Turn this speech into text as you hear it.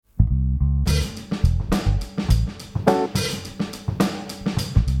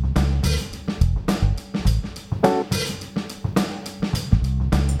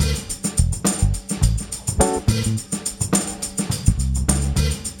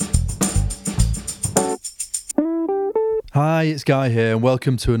Hi, it's Guy here, and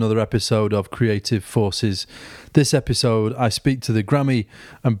welcome to another episode of Creative Forces. This episode, I speak to the Grammy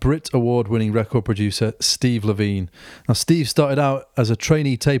and Brit Award-winning record producer, Steve Levine. Now, Steve started out as a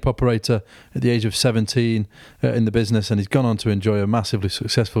trainee tape operator at the age of 17 in the business, and he's gone on to enjoy a massively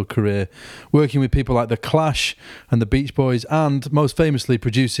successful career, working with people like The Clash and the Beach Boys, and most famously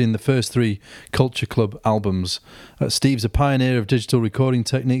producing the first 3 Culture Club albums. Steve's a pioneer of digital recording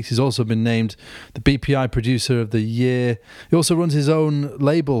techniques. He's also been named the BPI Producer of the Year. He also runs his own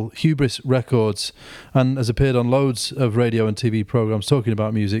label, Hubris Records, and has appeared on loads of radio and TV programmes talking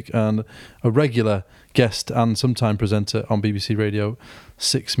about music, and a regular guest and sometime presenter on BBC Radio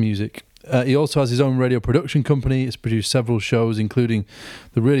 6 Music. He also has his own radio production company. He's produced several shows, including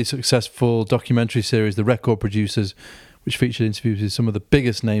the really successful documentary series The Record Producers, which featured interviews with some of the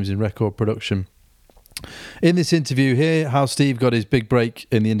biggest names in record production. In this interview, hear how Steve got his big break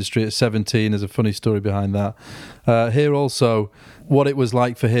in the industry at 17. There's a funny story behind that. Hear also what it was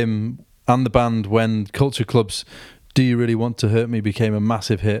like for him and the band when Culture Club's Do You Really Want to Hurt Me became a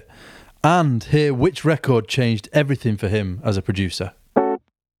massive hit. And hear which record changed everything for him as a producer.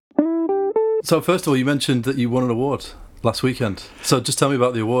 So first of all, you mentioned that you won an award last weekend. So just tell me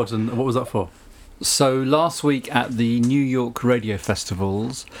about the award and what was that for? So last week at the New York Radio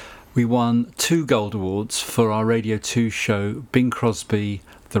Festivals, we won 2 gold awards for our Radio 2 show, Bing Crosby,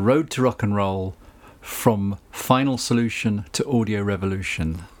 The Road to Rock and Roll, from Final Solution to Audio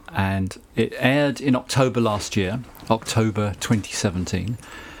Revolution. And it aired in October last year, October 2017,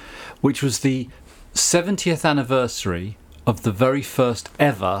 which was the 70th anniversary of the very first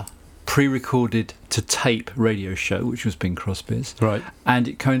ever pre-recorded to tape radio show, which was Bing Crosby's. Right. And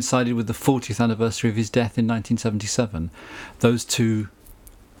it coincided with the 40th anniversary of his death in 1977. Those 2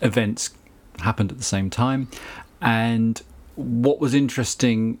 events happened at the same time, and what was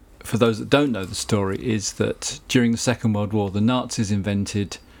interesting for those that don't know the story is that during the Second World War, the Nazis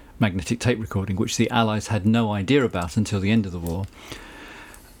invented magnetic tape recording, which the Allies had no idea about until the end of the war.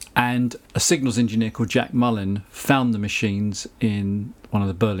 And a signals engineer called Jack Mullin found the machines in one of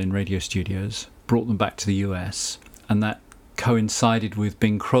the Berlin radio studios, brought them back to the US, and that coincided with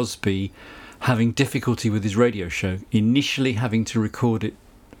Bing Crosby having difficulty with his radio show, initially having to record it,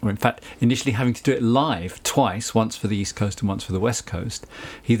 or in fact, initially having to do it live twice, once for the East Coast and once for the West Coast.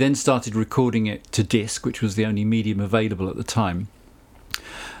 He then started recording it to disc, which was the only medium available at the time.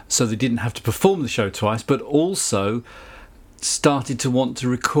 So they didn't have to perform the show twice, but also started to want to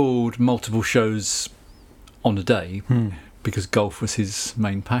record multiple shows on a day, because golf was his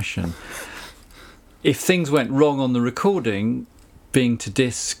main passion. If things went wrong on the recording, being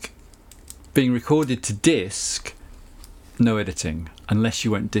recorded to disc, no editing, unless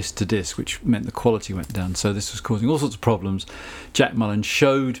you went disc to disc, which meant the quality went down. So this was causing all sorts of problems. Jack Mullin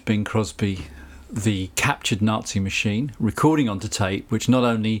showed Bing Crosby the captured Nazi machine, recording onto tape, which not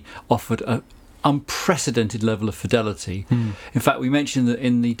only offered an unprecedented level of fidelity. In fact, we mentioned that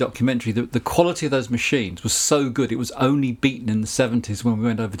in the documentary that the quality of those machines was so good, it was only beaten in the 70s when we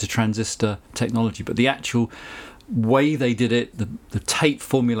went over to transistor technology. But the actual way they did it, the tape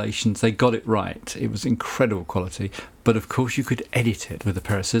formulations, they got it right. It was incredible quality. But of course you could edit it with a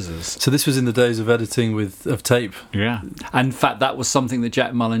pair of scissors. So this was in the days of editing of tape? Yeah. And in fact, that was something that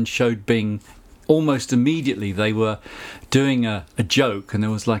Jack Mullin showed Bing almost immediately. They were doing a joke, and there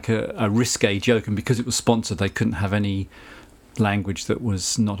was like a risque joke, and because it was sponsored, they couldn't have any language that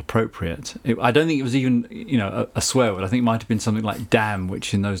was not appropriate. I don't think it was even a swear word. I think it might have been something like damn,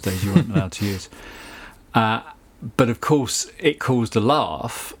 which in those days you weren't allowed to use. But of course it caused a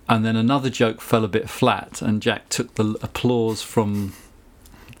laugh, and then another joke fell a bit flat, and Jack took the applause from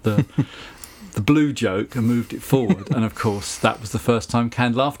the blue joke and moved it forward. And of course that was the first time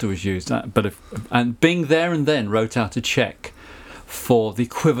canned laughter was used. And Bing there and then wrote out a check for the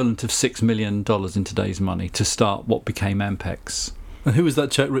equivalent of $6 million in today's money to start what became Ampex. And who was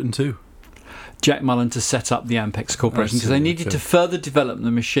that check written to? Jack Mullin, to set up the Ampex Corporation, because they needed to further develop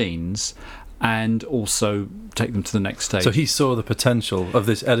the machines and also take them to the next stage. So he saw the potential of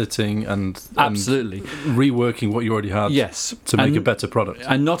this editing and absolutely reworking what you already had, yes, to make a better product.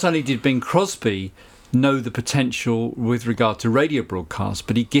 And not only did Bing Crosby know the potential with regard to radio broadcast,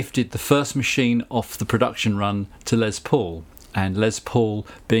 but he gifted the first machine off the production run to Les Paul. And Les Paul,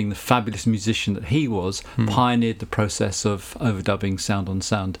 being the fabulous musician that he was, pioneered the process of overdubbing sound on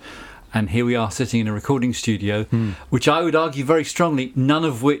sound. And here we are sitting in a recording studio, which I would argue very strongly, none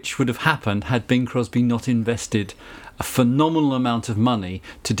of which would have happened had Bing Crosby not invested a phenomenal amount of money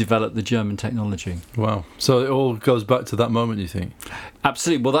to develop the German technology. Wow. So it all goes back to that moment, you think?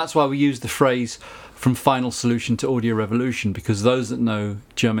 Absolutely. Well, that's why we use the phrase from final solution to audio revolution, because those that know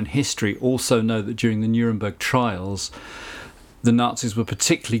German history also know that during the Nuremberg trials, the Nazis were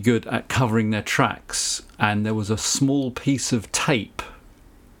particularly good at covering their tracks, and there was a small piece of tape.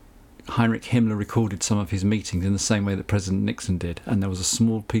 Heinrich Himmler recorded some of his meetings in the same way that President Nixon did, and there was a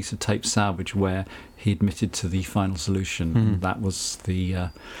small piece of tape salvage where he admitted to the final solution. And that was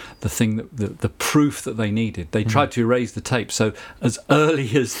the thing, that the proof that they needed. They tried to erase the tape, so as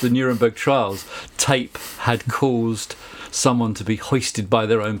early as the Nuremberg trials, tape had caused someone to be hoisted by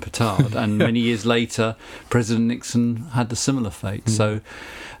their own petard, and many years later President Nixon had a similar fate. So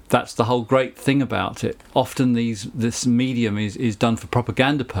that's the whole great thing about it. Often this medium is done for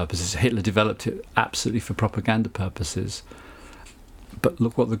propaganda purposes. Hitler developed it absolutely for propaganda purposes. But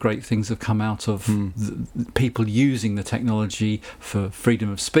look what the great things have come out of people using the technology for freedom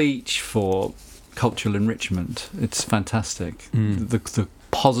of speech, for cultural enrichment. It's fantastic. The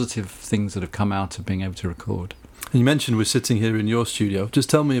positive things that have come out of being able to record. You mentioned we're sitting here in your studio. Just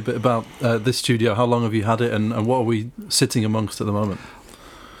tell me a bit about this studio. How long have you had it, and what are we sitting amongst at the moment?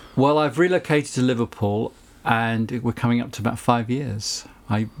 Well, I've relocated to Liverpool, and we're coming up to about 5 years.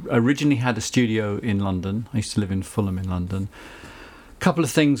 I originally had a studio in London. I used to live in Fulham in London. A couple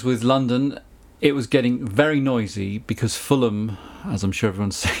of things with London. It was getting very noisy because Fulham, as I'm sure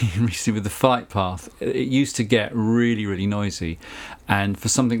everyone's seen recently with the flight path, it used to get really, really noisy. And for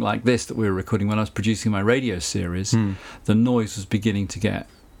something like this that we were recording when I was producing my radio series, the noise was beginning to get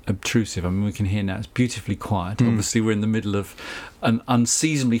obtrusive. I mean, we can hear now it's beautifully quiet. Obviously we're in the middle of an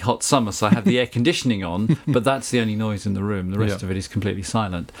unseasonably hot summer, so I have the air conditioning on, but that's the only noise in the room. The rest of it is completely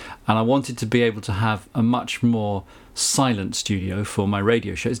silent. And I wanted to be able to have a much more silent studio for my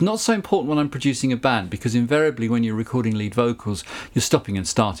radio show. It's not so important when I'm producing a band, because invariably when you're recording lead vocals, you're stopping and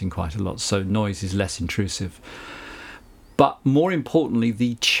starting quite a lot, so noise is less intrusive. But more importantly,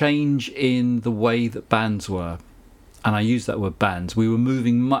 the change in the way that bands were, and I use that word bands, we were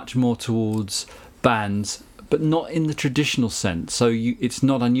moving much more towards bands, but not in the traditional sense. So it's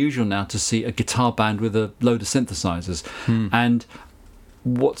not unusual now to see a guitar band with a load of synthesizers. And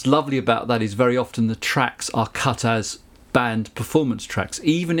what's lovely about that is very often the tracks are cut as band performance tracks.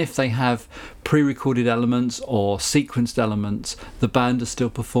 Even if they have pre-recorded elements or sequenced elements, the band are still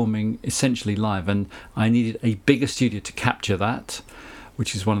performing essentially live. And I needed a bigger studio to capture that,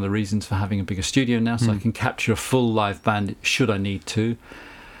 which is one of the reasons for having a bigger studio now, so I can capture a full live band should I need to.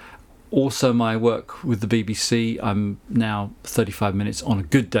 Also, my work with the BBC, I'm now 35 minutes on a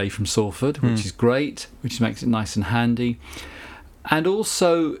good day from Salford, which is great, which makes it nice and handy. And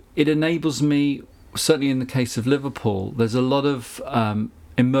also, it enables me, certainly in the case of Liverpool, there's a lot of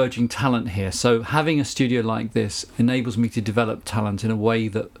emerging talent here. So having a studio like this enables me to develop talent in a way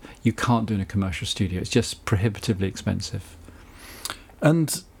that you can't do in a commercial studio. It's just prohibitively expensive.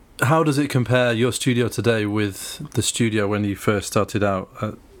 And how does it compare, your studio today, with the studio when you first started out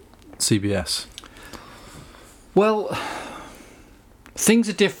at CBS? Well, things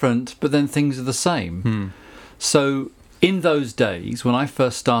are different, but then things are the same. So in those days, when I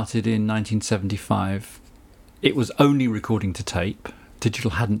first started in 1975, it was only recording to tape.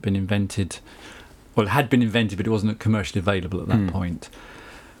 Digital hadn't been invented. Well, it had been invented, but it wasn't commercially available at that point.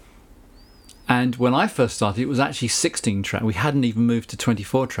 And when I first started, it was actually 16 track. We hadn't even moved to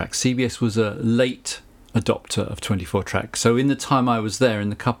 24 tracks. CBS was a late adopter of 24 track. So in the time I was there,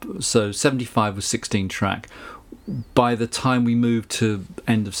 so 75 was 16 track. By the time we moved to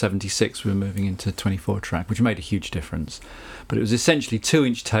end of 76, we were moving into 24 track, which made a huge difference. But it was essentially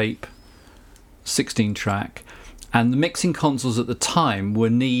 2-inch tape, 16 track. And the mixing consoles at the time were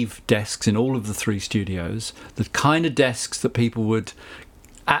Neve desks in all of the 3 studios, the kind of desks that people would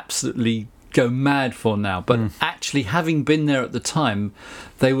absolutely go mad for now. But actually, having been there at the time,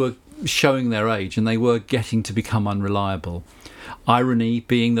 they were showing their age and they were getting to become unreliable. Irony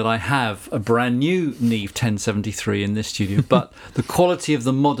being that I have a brand new Neve 1073 in this studio, but the quality of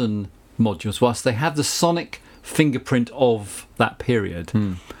the modern modules, whilst they have the sonic fingerprint of that period,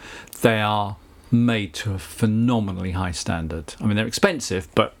 they are made to a phenomenally high standard. I mean, they're expensive,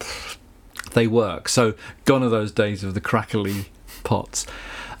 but they work. So gone are those days of the crackly pots.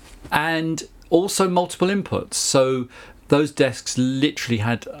 And also multiple inputs. So those desks literally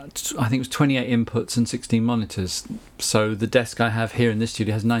had, I think it was 28 inputs and 16 monitors. So the desk I have here in this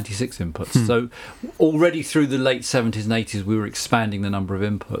studio has 96 inputs. So already through the late 70s and 80s, we were expanding the number of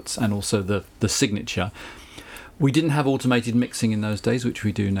inputs and also the signature. We didn't have automated mixing in those days, which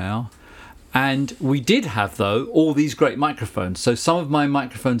we do now. And we did have, though, all these great microphones. So some of my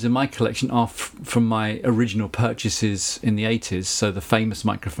microphones in my collection are from my original purchases in the 80s, so the famous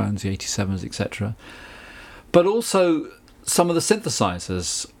microphones, the 87s, etc. But also some of the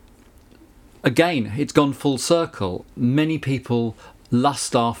synthesizers. Again, it's gone full circle. Many people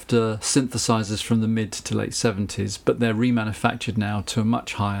lust after synthesizers from the mid to late 70s, but they're remanufactured now to a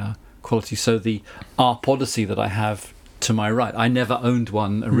much higher quality. So the ARP Odyssey that I have to my right, I never owned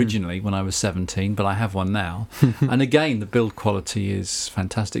one originally when I was 17, but I have one now. And again, the build quality is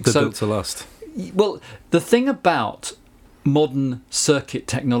fantastic. They're built to last. Well, the thing about modern circuit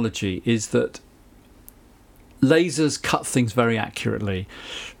technology is that lasers cut things very accurately.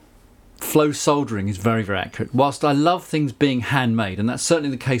 Flow soldering is very, very accurate. Whilst I love things being handmade, and that's certainly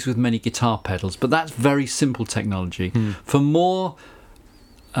the case with many guitar pedals, but that's very simple technology. For more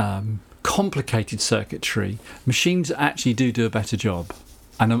complicated circuitry, machines actually do a better job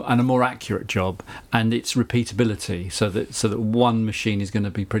and a more accurate job, and its repeatability, so that one machine is going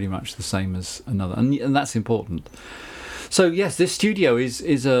to be pretty much the same as another, and that's important. So yes, this studio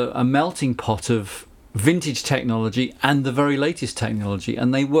is a melting pot of vintage technology and the very latest technology,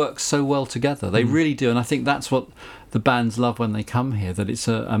 and they work so well together. They really do, and I think that's what the bands love when they come here, that it's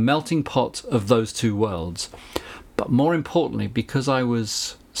a melting pot of those two worlds. But more importantly, because I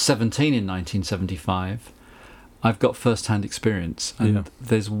was 17 in 1975, I've got first-hand experience, and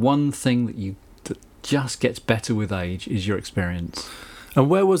there's one thing that just gets better with age is your experience. And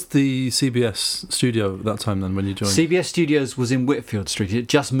where was the CBS studio at that time then when you joined? CBS Studios was in Whitfield Street. It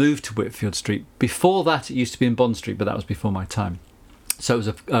just moved to Whitfield Street. Before that, it used to be in Bond Street, but that was before my time. So it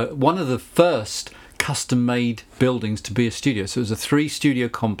was one of the first custom-made buildings to be a studio. So it was a 3-studio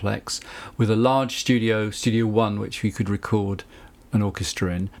complex with a large studio, Studio 1, which we could record an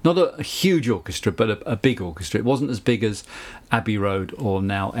orchestra in. Not a huge orchestra, but a big orchestra. It wasn't as big as Abbey Road or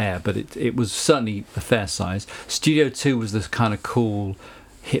now Air, but it was certainly a fair size. Studio 2 was this kind of cool,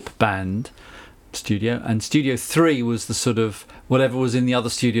 hip band studio, and Studio 3 was the sort of whatever was in the other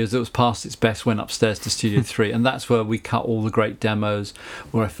studios that was past its best went upstairs to Studio 3, and that's where we cut all the great demos,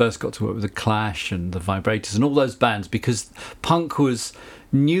 where I first got to work with the Clash and the Vibrators and all those bands, because punk was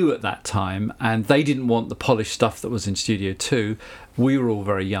new at that time and they didn't want the polished stuff that was in Studio 2. We were all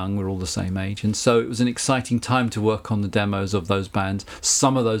very young, we were all the same age, and so it was an exciting time to work on the demos of those bands.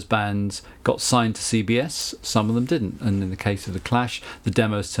 Some of those bands got signed to CBS, some of them didn't, and in the case of the Clash, the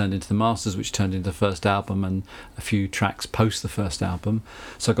demos turned into the masters, which turned into the first album and a few tracks post the first album,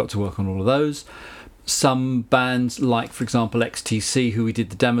 so I got to work on all of those. Some bands, like for example XTC, who we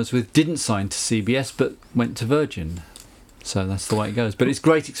did the demos with, didn't sign to CBS but went to Virgin. So that's the way it goes. But it's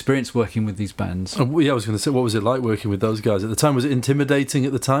great experience working with these bands. I was going to say, what was it like working with those guys at the time? Was it intimidating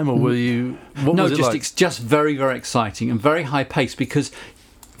at the time, or were you? What was it like? It's just very, very exciting and very high paced, because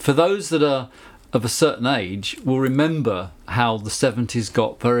for those that are of a certain age will remember how the 70s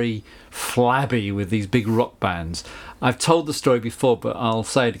got very flabby with these big rock bands. I've told the story before, but I'll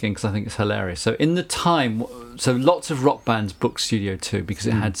say it again because I think it's hilarious. So in the time, lots of rock bands booked Studio 2 because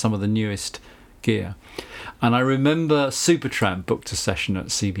it had some of the newest gear. And I remember Supertramp booked a session at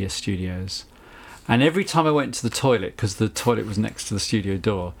CBS Studios, and every time I went to the toilet, because the toilet was next to the studio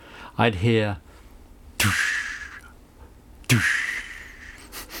door, I'd hear doosh, doosh,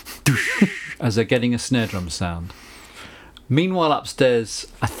 doosh, as they're getting a snare drum sound. Meanwhile upstairs,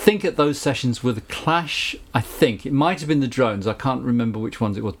 I think at those sessions were the Clash, I think it might have been the Drones, I can't remember which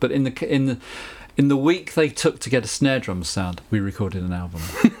ones it was, but in the week they took to get a snare drum sound, we recorded an album.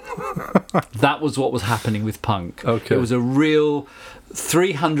 That was what was happening with punk. Okay. It was a real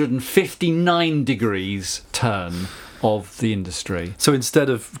 359 degrees turn of the industry. So instead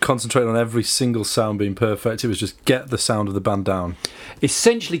of concentrating on every single sound being perfect, it was just get the sound of the band down.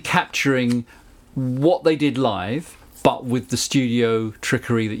 Essentially capturing what they did live, but with the studio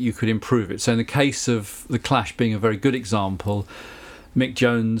trickery that you could improve it. So in the case of The Clash being a very good example, Mick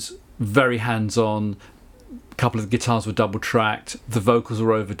Jones, very hands-on, a couple of the guitars were double-tracked, the vocals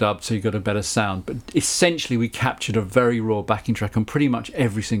were overdubbed, so you got a better sound. But essentially we captured a very raw backing track on pretty much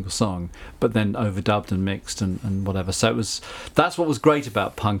every single song, but then overdubbed and mixed and whatever. So that's what was great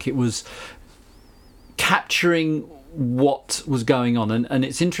about punk. It was capturing what was going on. And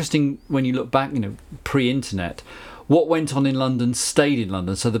it's interesting when you look back, pre-internet, what went on in London stayed in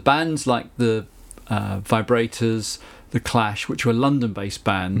London. So the bands like the Vibrators, the Clash, which were London-based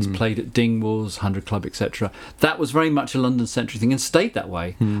bands, played at Dingwalls, 100 Club, etc. That was very much a London-centric thing and stayed that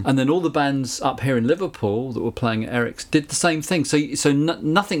way. And then all the bands up here in Liverpool that were playing at Eric's did the same thing. So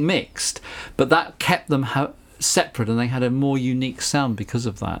nothing mixed, but that kept them separate, and they had a more unique sound because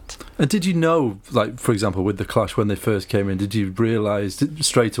of that. And did you know, like, for example, with The Clash, when they first came in, did you realise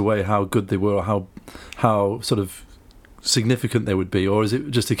straight away how good they were, or how sort of significant they would be, or is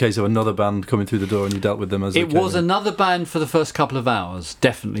it just a case of another band coming through the door and you dealt with them as it was another band for the first couple of hours,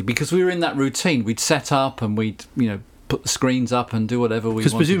 definitely, because we were in that routine. We'd set up and we'd put the screens up and do whatever we wanted.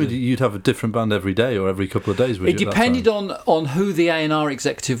 Because presumably you'd have a different band every day or every couple of days. It depended on who the A&R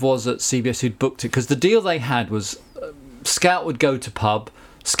executive was at CBS who'd booked it, because the deal they had was Scout would go to pub,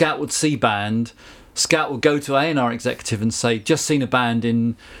 Scout would see band, Scout would go to A&R executive and say, just seen a band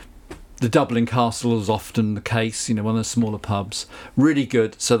in the Dublin Castle, was often the case, one of the smaller pubs. Really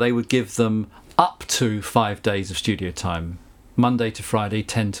good. So they would give them up to 5 days of studio time, Monday to Friday,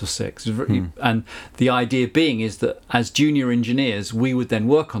 10 till 6. And the idea being is that as junior engineers, we would then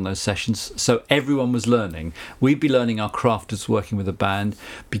work on those sessions. So everyone was learning. We'd be learning our craft as working with a band.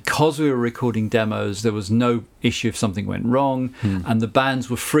 Because we were recording demos, there was no issue if something went wrong. And the bands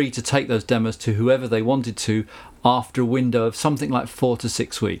were free to take those demos to whoever they wanted to after a window of something like 4 to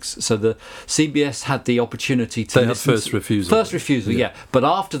 6 weeks. So the CBS had the opportunity to... They had first refusal. First refusal, yeah. But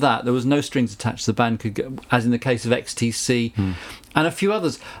after that, there was no strings attached. The band could go, as in the case of XTC and a few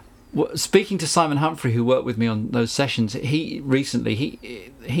others. Speaking to Simon Humphrey, who worked with me on those sessions, he mentioned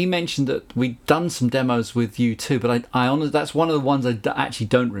that we'd done some demos with U2, but I honestly, that's one of the ones I actually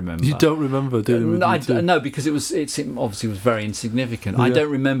don't remember. You don't remember doing with U2? No, because it obviously was very insignificant. Yeah. I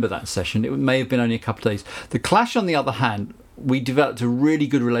don't remember that session. It may have been only a couple of days. The Clash, on the other hand, we developed a really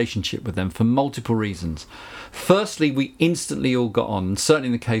good relationship with them for multiple reasons. Firstly, we instantly all got on. Certainly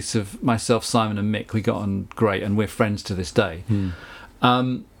in the case of myself, Simon and Mick, we got on great, and we're friends to this day.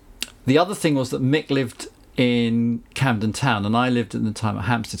 The other thing was that Mick lived in Camden Town and I lived at the time at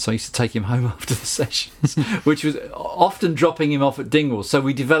Hampstead, so I used to take him home after the sessions, which was often dropping him off at Dingwall. So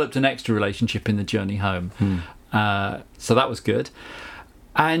we developed an extra relationship in the journey home. So that was good.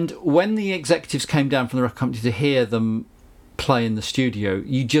 And when the executives came down from the record company to hear them play in the studio,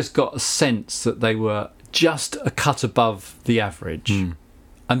 you just got a sense that they were just a cut above the average.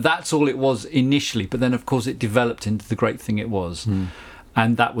 And that's all it was initially, but then of course it developed into the great thing it was.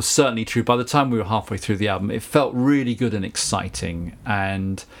 And that was certainly true. By the time we were halfway through the album, it felt really good and exciting,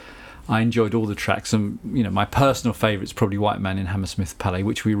 and I enjoyed all the tracks. And my personal favourite is probably White Man in Hammersmith Palais,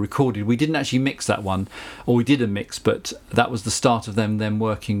 which we recorded. We didn't actually mix that one, or we did a mix, but that was the start of them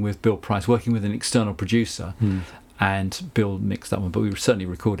working with Bill Price, working with an external producer, and Bill mixed that one. But we certainly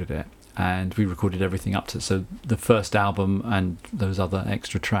recorded it, and we recorded everything up to so the first album and those other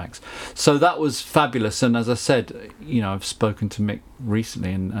extra tracks. So that was fabulous. And as I said, I've spoken to Mick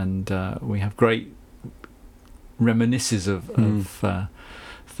recently, and we have great reminiscences of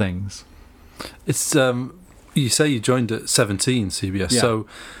things. It's you say you joined at 17 CBS. So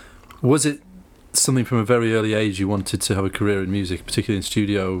was it something from a very early age you wanted to have a career in music, particularly in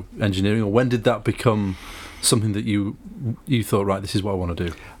studio engineering, or when did that become something that you thought, right, this is what I want to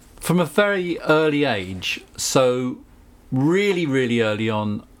do? From a very early age. So really, really early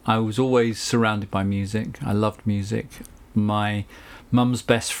on, I was always surrounded by music. I loved music. My mum's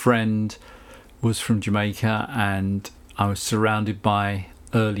best friend was from Jamaica, and I was surrounded by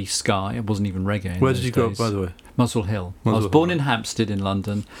early ska. It wasn't even reggae. Where did you grow up, by the way? Muswell Hill. I was born in Hampstead in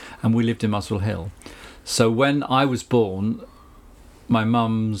London, and we lived in Muswell Hill. So when I was born, my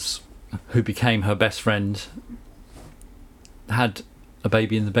mum's, who became her best friend, had a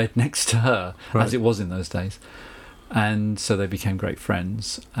baby in the bed next to her, as it was in those days. And so they became great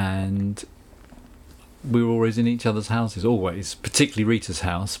friends, and we were always in each other's houses, always, particularly Rita's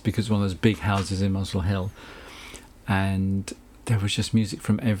house, because one of those big houses in Muswell Hill, and there was just music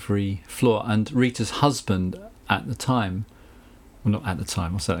from every floor. And Rita's husband at the time, well, not at the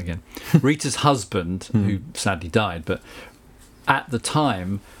time, I'll say that again, Rita's husband, who sadly died, but at the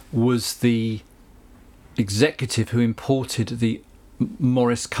time was the executive who imported the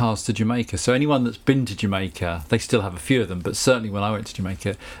Morris cars to Jamaica. So anyone that's been to Jamaica, they still have a few of them, but certainly when I went to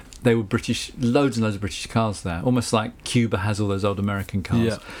Jamaica, they were British, loads and loads of British cars there, almost like Cuba has all those old American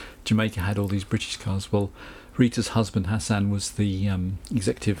cars. Jamaica had all these British cars. Well, Rita's husband Hassan was the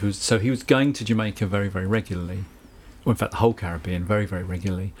executive, so he was going to Jamaica very, very regularly, or in fact the whole Caribbean very, very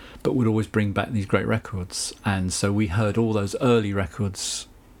regularly, but would always bring back these great records. And so we heard all those early records,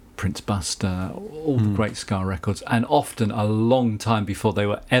 Prince Buster, all the great ska records, and often a long time before they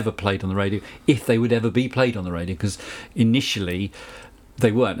were ever played on the radio, if they would ever be played on the radio, because initially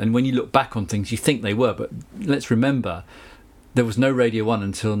they weren't. And when you look back on things, you think they were, but let's remember, there was no Radio 1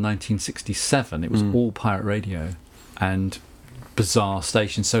 until 1967. It was all pirate radio and bizarre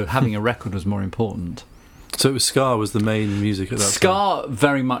stations, so having a record was more important. So it was ska was the main music at that time? Ska,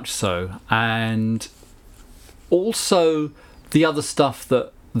 very much so, and also the other stuff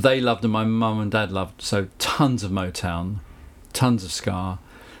that they loved and my mum and dad loved. So tons of Motown, tons of ska,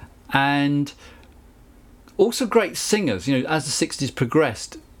 and also great singers. You know, as the 60s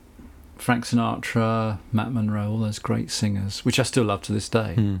progressed, Frank Sinatra, Matt Monro, all those great singers, which I still love to this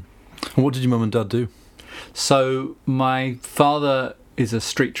day. And what did your mum and dad do? So my father is a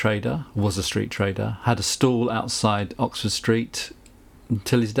street trader, was a street trader, had a stall outside Oxford Street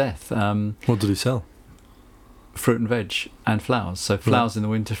until his death. What did he sell? Fruit and veg and flowers. So flowers in the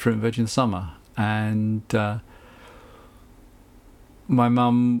winter, fruit and veg in the summer. And my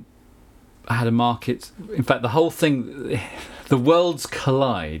mum had a market. In fact, the whole thing, the worlds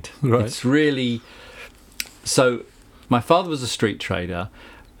collide. Right. It's really... So my father was a street trader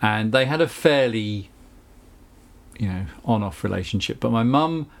and they had a fairly, you know, on-off relationship. But my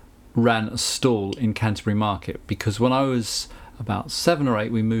mum ran a stall in Canterbury Market because when I was about 7 or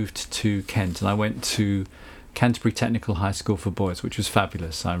 8, we moved to Kent and I went to Canterbury Technical High School for Boys, which was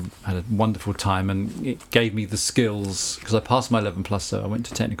fabulous. I had a wonderful time and it gave me the skills because I passed my 11 plus, so I went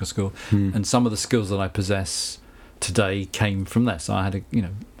to technical school and some of the skills that I possess today came from this. I had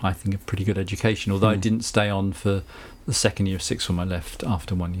I think a pretty good education, although I didn't stay on for the second year of sixth form. I left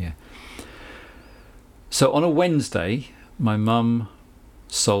after 1 year. So on a Wednesday, my mum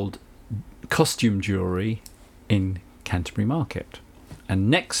sold costume jewellery in Canterbury Market. And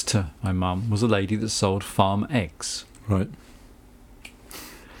next to my mum was a lady that sold farm eggs. Right.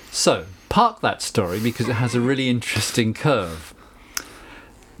 So, park that story because it has a really interesting curve.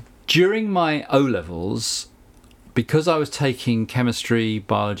 During my O-levels, because I was taking chemistry,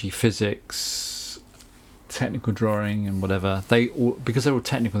 biology, physics, technical drawing and whatever, because they were all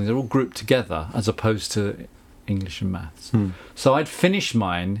technical things, they're all grouped together as opposed to English and maths. So I'd finished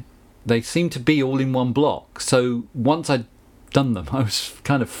mine. They seemed to be all in one block. So once I'd done them, I was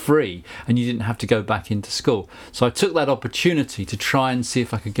kind of free and you didn't have to go back into school. So I took that opportunity to try and see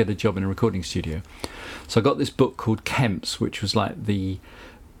if I could get a job in a recording studio. So I got this book called Kemp's, which was like the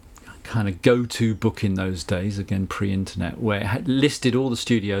kind of go-to book in those days, again pre-internet, where it had listed all the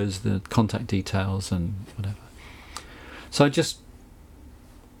studios, the contact details and whatever. So I just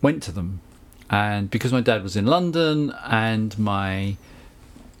went to them, and because my dad was in London and my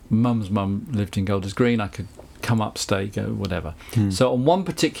mum's mum lived in Golders Green, I could come up, stay, go, whatever. So on one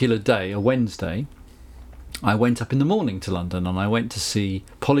particular day, a Wednesday, I went up in the morning to London and I went to see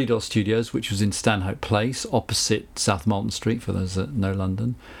Polydor Studios, which was in Stanhope Place, opposite South Molton Street, for those that know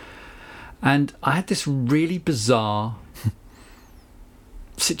London. And I had this really bizarre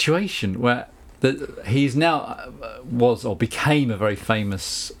situation where he's now was or became a very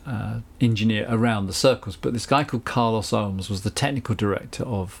famous engineer around the circles, but this guy called Carlos Ohms was the technical director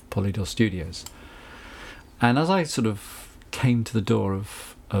of Polydor Studios. And as I sort of came to the door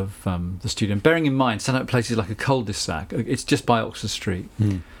of the studio, and bearing in mind Stanhope Place is like a cul-de-sac, it's just by Oxford Street.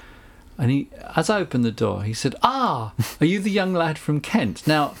 And as I opened the door, he said, "Ah, are you the young lad from Kent?"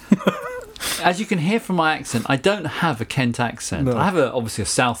 Now, as you can hear from my accent, I don't have a Kent accent. No. I have obviously a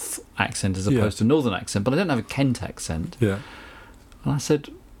South accent as opposed to a Northern accent, but I don't have a Kent accent. Yeah. And I said,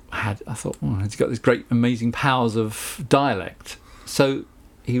 I thought, he's got these great, amazing powers of dialect. So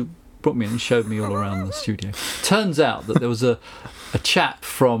he brought me in and showed me all around the studio. Turns out that there was a chap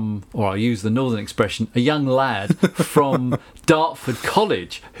from, or I'll use the Northern expression, a young lad from Dartford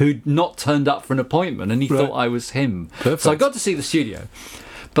College who'd not turned up for an appointment, and he thought I was him. Perfect. So I got to see the studio.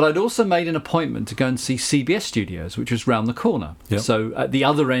 But I'd also made an appointment to go and see CBS Studios, which was round the corner. Yep. So at the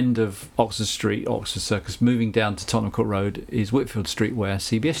other end of Oxford Street, Oxford Circus, moving down to Tottenham Court Road is Whitfield Street, where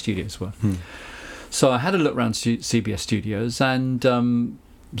CBS Studios were. So I had a look around CBS Studios, and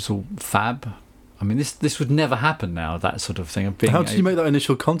it was all fab. I mean, this would never happen now, that sort of thing. How did you make that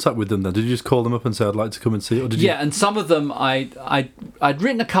initial contact with them then? Did you just call them up and say, "I'd like to come and see it"? Or did you... Yeah, and some of them, I'd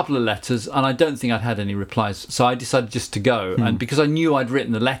written a couple of letters, and I don't think I'd had any replies. So I decided just to go. And because I knew I'd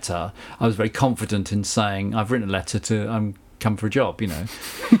written the letter, I was very confident in saying, "I've written a letter to come for a job," you know.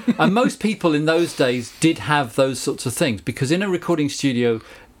 And most people in those days did have those sorts of things, because in a recording studio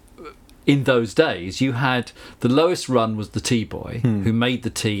in those days, you had the lowest run was the tea boy who made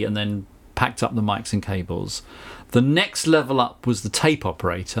the tea and then packed up the mics and cables. The next level up was the tape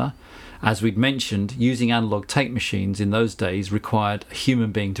operator. As we'd mentioned, using analog tape machines in those days required a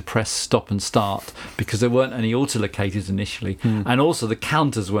human being to press stop and start because there weren't any autolocators initially, and also the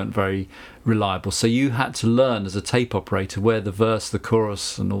counters weren't very reliable. So you had to learn as a tape operator where the verse, the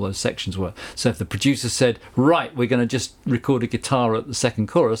chorus, and all those sections were. So if the producer said, "Right, we're going to just record a guitar at the second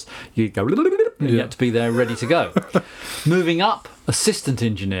chorus," you'd go, and you had to be there ready to go. Moving up, assistant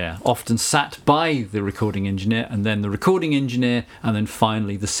engineer often sat by the recording engineer, and then the recording engineer, and then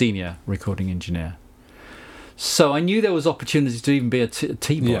finally the senior recording engineer. So I knew there was opportunity to even be a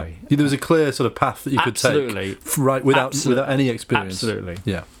T-boy. Yeah. There was a clear sort of path that you could Absolutely. take, right, without any experience. Absolutely.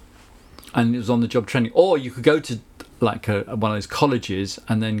 Yeah. And it was on-the-job training. Or you could go to like one of those colleges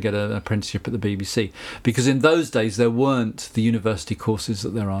and then get an apprenticeship at the BBC. Because in those days, there weren't the university courses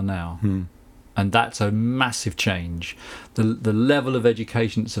that there are now. And that's a massive change. The level of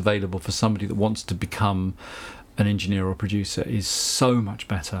education that's available for somebody that wants to become an engineer or producer is so much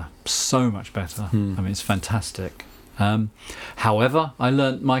better. I mean, it's fantastic. However, I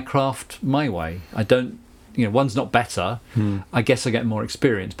learnt my craft my way. I don't, one's not better. I guess I get more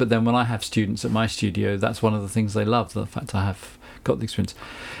experience. But then when I have students at my studio, that's one of the things they love, the fact I have got the experience.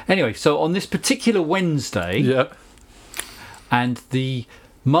 Anyway, so on this particular Wednesday, and the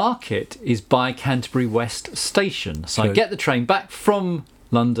market is by Canterbury West Station. So I get the train back from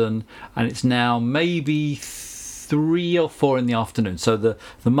London, and it's now maybe 3 or 4 in the afternoon. So the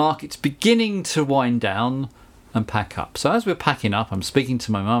market's beginning to wind down and pack up. So as we're packing up, I'm speaking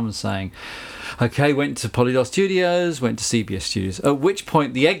to my mum and saying, okay, went to Polydor Studios, went to CBS Studios, at which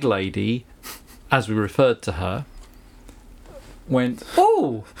point the egg lady, as we referred to her, went,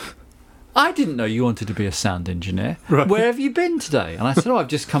 oh, I didn't know you wanted to be a sound engineer. Right. Where have you been today? And I said, I've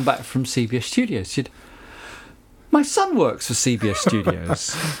just come back from CBS Studios. She said, my son works for CBS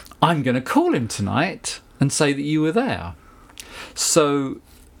Studios. I'm going to call him tonight and say that you were there. So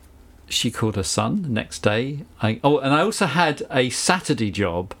she called her son the next day. And I also had a Saturday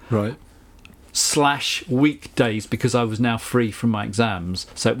job. Right. / weekdays, because I was now free from my exams.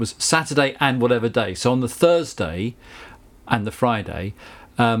 So it was Saturday and whatever day. So on the Thursday and the Friday,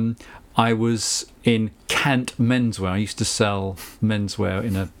 I was in Cant Menswear. I used to sell menswear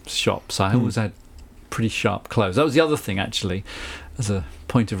in a shop, so I always had pretty sharp clothes. That was the other thing, actually, as a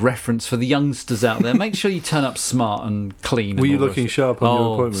point of reference for the youngsters out there. Make sure you turn up smart and clean. Were you looking sharp on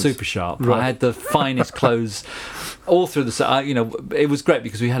your appointments? Super sharp. Right. I had the finest clothes all through the... it was great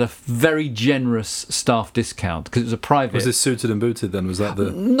because we had a very generous staff discount because it was a private... Was this suited and booted then? Was that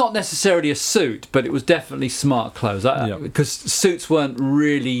the... Not necessarily a suit, but it was definitely smart clothes. Because suits weren't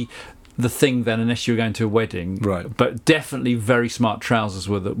really the thing then, unless you were going to a wedding. Right. But definitely very smart trousers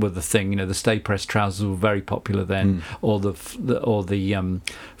were the thing. The stay press trousers were very popular then, or the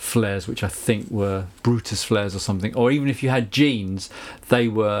flares, which I think were Brutus flares or something. Or even if you had jeans, they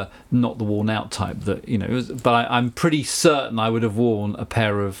were not the worn out type. That it was. But I'm pretty certain I would have worn a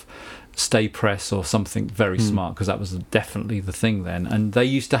pair of stay press or something very smart, because that was definitely the thing then. And they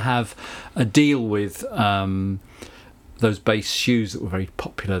used to have a deal with those base shoes that were very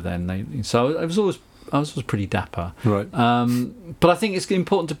popular then. So I was always pretty dapper. Right. But I think it's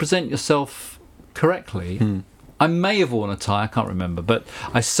important to present yourself correctly. I may have worn a tie, I can't remember, but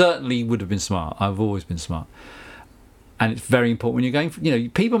I certainly would have been smart. I've always been smart. And it's very important when you're going for,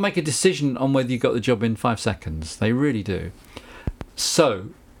 people make a decision on whether you got the job in 5 seconds. They really do. So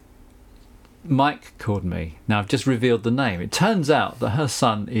Mike called me. Now I've just revealed the name. It turns out that her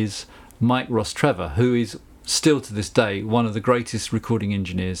son is Mike Ross-Trevor, who is still to this day one of the greatest recording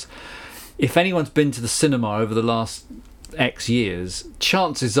engineers. If anyone's been to the cinema over the last X years,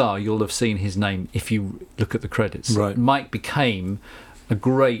 chances are you'll have seen his name if you look at the credits. Right. Mike became a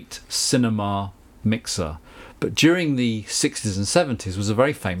great cinema mixer, but during the 60s and 70s was a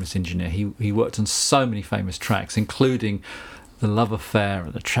very famous engineer. He worked on so many famous tracks, including The Love Affair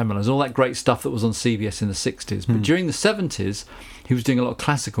and The Tremolos, all that great stuff that was on CBS in the 60s. But during the 70s, he was doing a lot of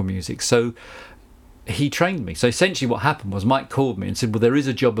classical music. So he trained me. So essentially what happened was Mike called me and said, well, there is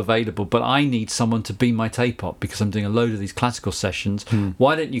a job available, but I need someone to be my tape op because I'm doing a load of these classical sessions.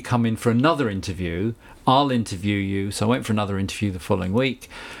 Why don't you come in for another interview? I'll interview you. So I went for another interview the following week,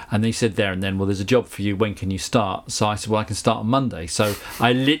 and he said there and then, well, there's a job for you. When can you start? So I said, well, I can start on Monday. So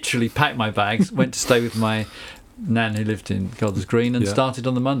I literally packed my bags, went to stay with my nan who lived in Golders Green, and started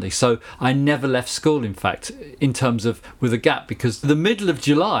on the Monday. So I never left school, in fact, in terms of with a gap, because the middle of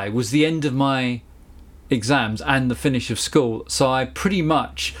July was the end of my exams and the finish of school. So I pretty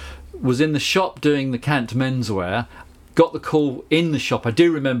much was in the shop doing the Cant Menswear, got the call in the shop. I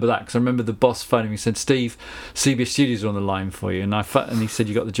do remember that because I remember the boss phoning me and said, Steve, CBS Studios are on the line for you. And he said,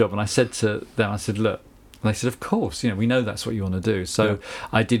 you got the job. And I said to them, I said, look. And they said, of course, we know that's what you want to do. So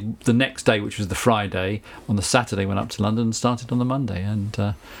I did the next day, which was the Friday. On the Saturday, went up to London and started on the Monday. And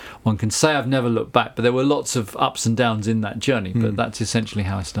one can say I've never looked back, but there were lots of ups and downs in that journey. But that's essentially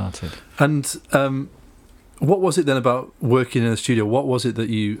how I started. And what was it then about working in a studio? What was it that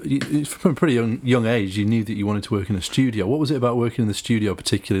you from a pretty young age, you knew that you wanted to work in a studio? What was it about working in the studio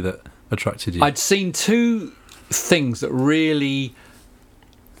particularly that attracted you? I'd seen two things that really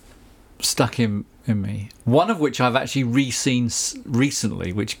stuck in in me. One of which I've actually re-seen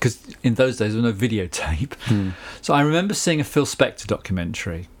recently, which, because in those days there was no videotape. So I remember seeing a Phil Spector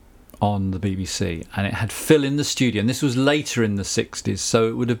documentary on the BBC, and it had Phil in the studio, and this was later in the 60s, so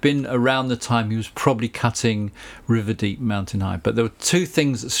it would have been around the time he was probably cutting River Deep Mountain High. But there were two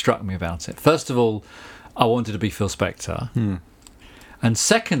things that struck me about it. First of all, I wanted to be Phil Spector. And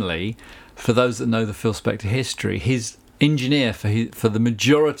secondly, for those that know the Phil Spector history, his engineer for the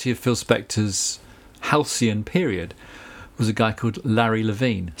majority of Phil Spector's halcyon period was a guy called Larry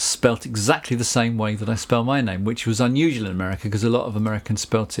Levine, spelt exactly the same way that I spell my name, which was unusual in America because a lot of Americans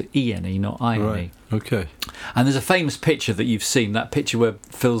spelt it E-N-E, not I-N-E. Right. Okay. And there's a famous picture that you've seen, that picture where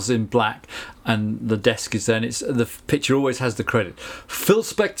Phil's in black and the desk is there, and the picture always has the credit. Phil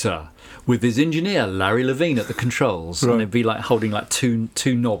Spector with his engineer, Larry Levine, at the controls. Right. And it'd be like holding like two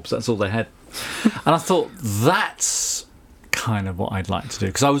knobs, that's all they had. And I thought, that's kind of what I'd like to do.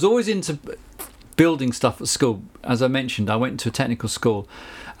 Because I was always into building stuff at school. As I mentioned, I went to a technical school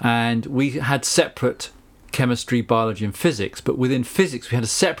and we had separate chemistry, biology and physics, but within physics we had a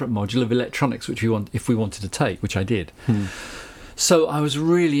separate module of electronics which if we wanted to take, which I did. So I was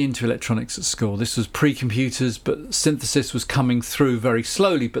really into electronics at school. This was pre-computers, but synthesis was coming through very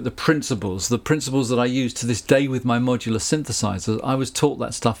slowly. But the principles that I use to this day with my modular synthesizers, I was taught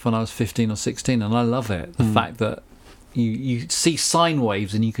that stuff when I was 15 or 16, and I love it. The fact that you see sine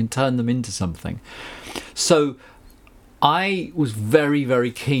waves and you can turn them into something. So I was very,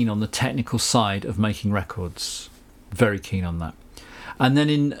 very keen on the technical side of making records. Very keen on that. And then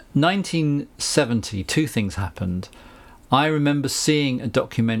in 1970, two things happened. I remember seeing a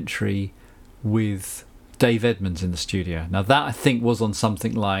documentary with Dave Edmunds in the studio. Now that I think was on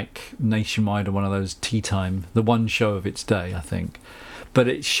something like Nationwide or one of those tea time, the one show of its day, I think. But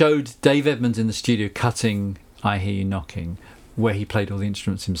it showed Dave Edmunds in the studio cutting I Hear You Knocking, where he played all the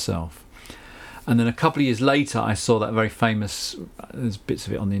instruments himself. And then a couple of years later, I saw that very famous, there's bits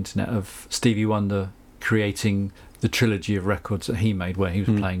of it on the internet, of Stevie Wonder creating the trilogy of records that he made, where he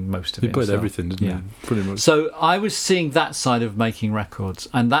was playing most of it. He played himself. everything, didn't he? Pretty much. So I was seeing that side of making records.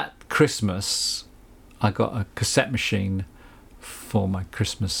 And that Christmas, I got a cassette machine for my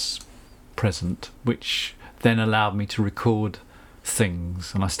Christmas present, which then allowed me to record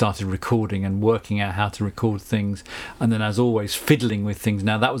things, and I started recording and working out how to record things, and then as always fiddling with things.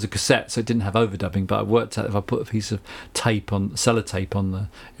 Now that was a cassette, so it didn't have overdubbing, but I worked out if I put a piece of sellotape on the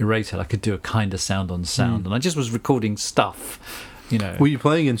eraser, I could do a kind of sound on sound. And I just was recording stuff, you know. Were you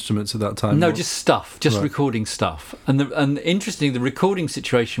playing instruments at that time? No, just stuff, recording stuff. And interestingly, the recording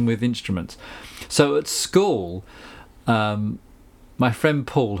situation with instruments. So at school, my friend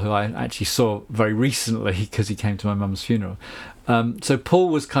Paul, who I actually saw very recently because he came to my mum's funeral. So Paul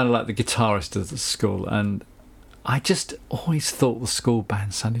was kind of like the guitarist of the school, and I just always thought the school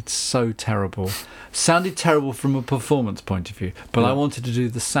band sounded so terrible. Sounded terrible from a performance point of view, but I wanted to do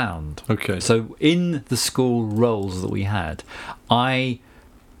the sound. Okay. So in the school roles that we had, I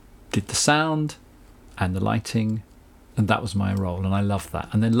did the sound and the lighting, and that was my role, and I loved that.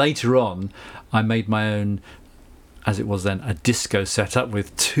 And then later on, I made my own, as it was then, a disco setup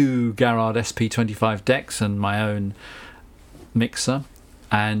with two Garrard SP25 decks and my own mixer.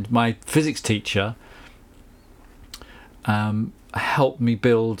 And my physics teacher helped me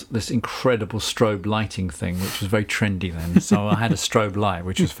build this incredible strobe lighting thing, which was very trendy then. So I had a strobe light,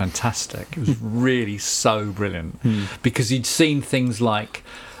 which was fantastic. It was really so brilliant because you'd seen things like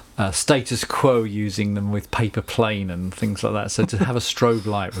Status Quo using them with paper plane and things like that. So to have a strobe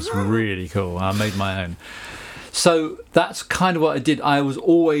light was really cool. I made my own. So that's kind of what I did. I was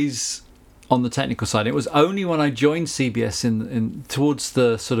always on the technical side. It was only when I joined CBS in towards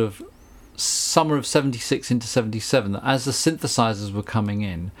the sort of summer of 76 into 77 that as the synthesizers were coming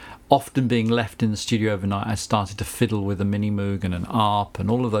in, often being left in the studio overnight, I started to fiddle with a Mini Moog and an ARP and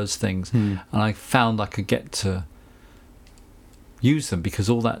all of those things. And I found I could get to use them because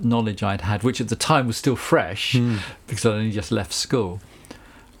all that knowledge I'd had, which at the time was still fresh because I'd only just left school,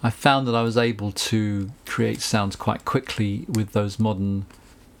 I found that I was able to create sounds quite quickly with those modern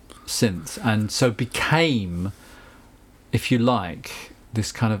synths, and so became, if you like,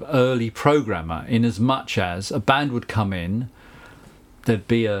 this kind of early programmer, in as much as a band would come in, there'd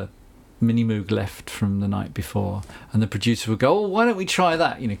be a Mini Moog left from the night before, and the producer would go, oh, why don't we try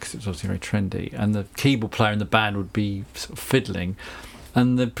that, you know, because it was obviously very trendy, and the keyboard player in the band would be sort of fiddling,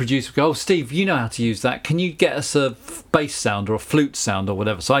 and the producer would go, oh, Steve, you know how to use that. Can you get us a bass sound or a flute sound or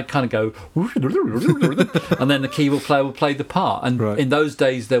whatever? So I'd kind of go, and then the keyboard player would play the part. And in those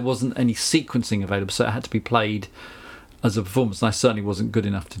days, there wasn't any sequencing available, so it had to be played as a performance. And I certainly wasn't good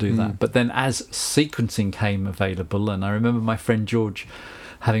enough to do that. But then as sequencing came available, and I remember my friend George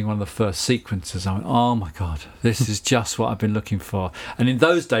having one of the first sequences, I went, oh my God, this is just what I've been looking for. And in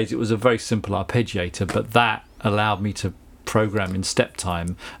those days, it was a very simple arpeggiator, but that allowed me to program in step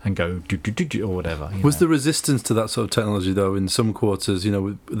time and go do do do do or whatever. Was the resistance to that sort of technology though in some quarters,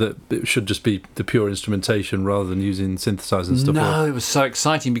 that it should just be the pure instrumentation rather than using synthesizers and stuff? No, it was so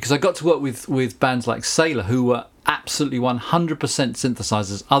exciting because I got to work with bands like Sailor who were absolutely 100%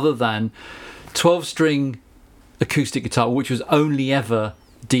 synthesizers, other than 12-string acoustic guitar, which was only ever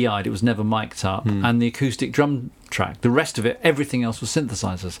DI'd, it was never mic'd up, and the acoustic drum track. The rest of it, everything else was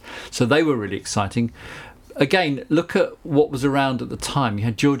synthesizers. So they were really exciting. Again, look at what was around at the time. You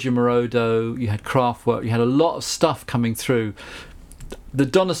had Giorgio Moroder, you had Kraftwerk, you had a lot of stuff coming through. The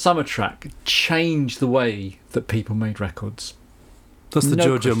Donna Summer track changed the way that people made records. That's the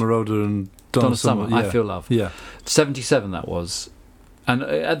Giorgio Moroder and Donna Summer. Yeah. I Feel Love. Yeah. 77 that was. And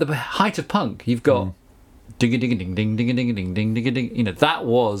at the height of punk, you've got ding a ding a ding ding ding a ding a ding ding ding a ding. That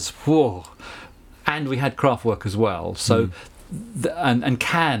was whoa. And we had Kraftwerk as well. So and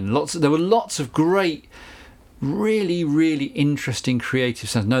Can, there were lots of great, really, really interesting creative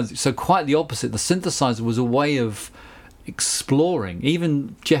sounds. No, so quite the opposite. The synthesizer was a way of exploring.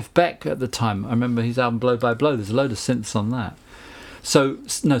 Even Jeff Beck at the time, I remember his album Blow by Blow, there's a load of synths on that. So,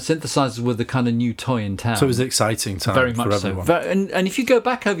 no, synthesizers were the kind of new toy in town. So it was an exciting time very much for everyone. So. And if you go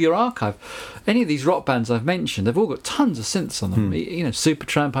back over your archive, any of these rock bands I've mentioned, they've all got tons of synths on them.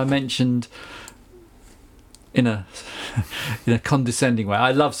 Supertramp I mentioned in a condescending way.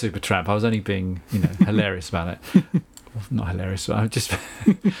 I love Supertramp. I was only being, hilarious about it. Well, not hilarious, but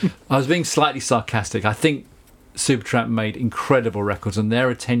I was being slightly sarcastic. I think Supertramp made incredible records, and their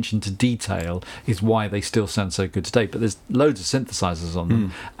attention to detail is why they still sound so good today. But there's loads of synthesizers on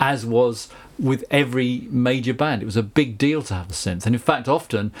them, as was with every major band. It was a big deal to have a synth, and in fact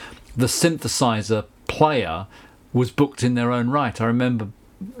often the synthesizer player was booked in their own right. I remember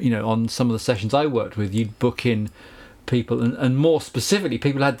on some of the sessions I worked with, you'd book in people, and more specifically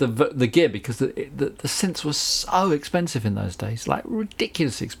people had the gear, because the synths were so expensive in those days, like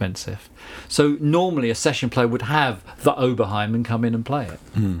ridiculously expensive. So normally a session player would have the Oberheim and come in and play it.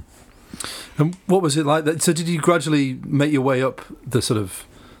 And what was it like that? So did you gradually make your way up the sort of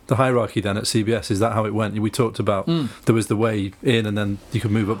the hierarchy then at CBS? Is that how it went? We talked about there was the way in, and then you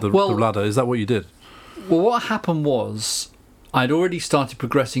could move up the ladder. Is that what you did? Well, what happened was I'd already started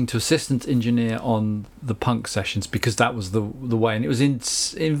progressing to assistant engineer on the punk sessions, because that was the way, and it was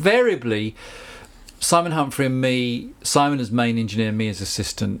invariably Simon Humphrey and me, Simon as main engineer, me as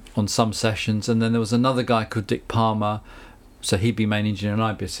assistant on some sessions, and then there was another guy called Dick Palmer, so he'd be main engineer and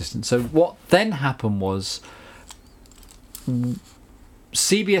I'd be assistant. So what then happened was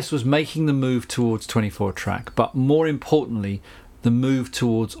CBS was making the move towards 24 track, but more importantly the move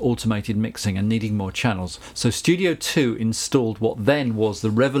towards automated mixing and needing more channels. So Studio 2 installed what then was the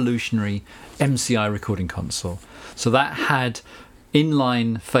revolutionary MCI recording console. So that had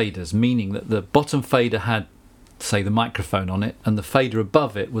inline faders, meaning that the bottom fader had, say, the microphone on it, and the fader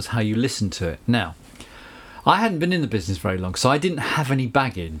above it was how you listened to it. Now, I hadn't been in the business very long, so I didn't have any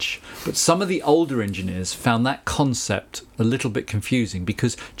baggage, but some of the older engineers found that concept a little bit confusing,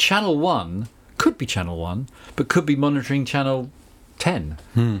 because channel 1 could be channel 1, but could be monitoring channel 10.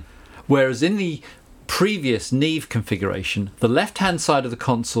 Whereas in the previous Neve configuration, the left-hand side of the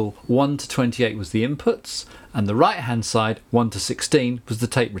console, 1 to 28 was the inputs, and the right-hand side, 1 to 16, was the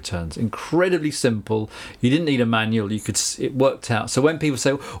tape returns. Incredibly simple. You didn't need a manual. It worked out. So when people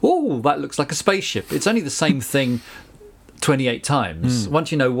say, "Oh, that looks like a spaceship," it's only the same thing 28 times.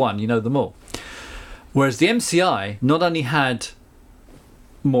 Once you know one, you know them all. Whereas the MCI not only had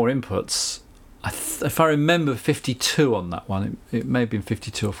more inputs, if I remember 52 on that one, it may have been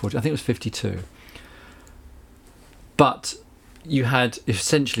 52 or 40, I think it was 52. But you had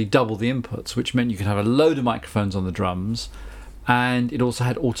essentially double the inputs, which meant you could have a load of microphones on the drums, and it also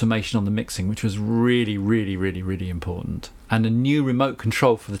had automation on the mixing, which was really, really, really, really important. And a new remote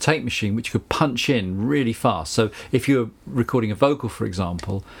control for the tape machine, which you could punch in really fast. So if you were recording a vocal, for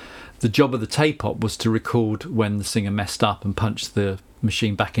example, the job of the tape op was to record when the singer messed up and punch the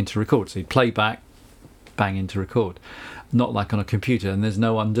machine back into record. So you'd play back, bang into record. Not like on a computer, and there's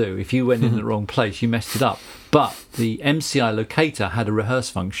no undo. If you went in the wrong place, you messed it up. But the MCI locator had a rehearse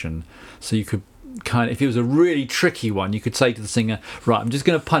function, so you could if it was a really tricky one, you could say to the singer, "Right, I'm just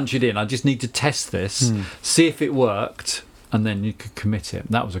going to punch it in. I just need to test this, see if it worked," and then you could commit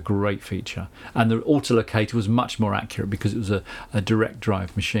it. That was a great feature. And the autolocator was much more accurate because it was a direct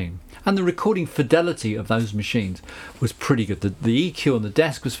drive machine. And the recording fidelity of those machines was pretty good. The EQ on the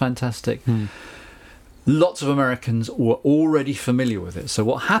desk was fantastic. lots of Americans were already familiar with it. So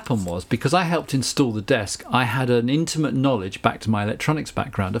what happened was, because I helped install the desk, I had an intimate knowledge, back to my electronics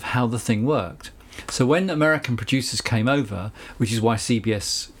background, of how the thing worked. So when American producers came over, which is why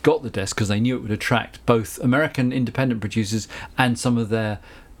CBS got the desk, because they knew it would attract both American independent producers and some of their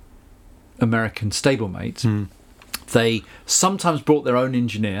American stablemates, they sometimes brought their own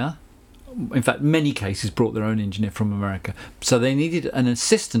engineer. In fact, many cases brought their own engineer from America. So they needed an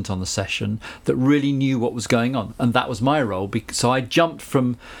assistant on the session that really knew what was going on. And that was my role. So I jumped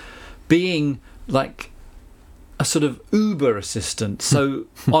from being like a sort of Uber assistant. So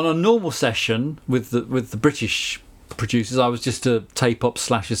on a normal session with the British producers, I was just a tape op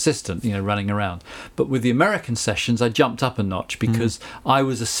 / assistant, running around. But with the American sessions, I jumped up a notch because I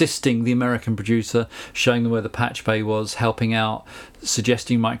was assisting the American producer, showing them where the patch bay was, helping out,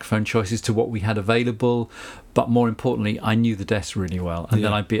 suggesting microphone choices to what we had available. But more importantly, I knew the desk really well, and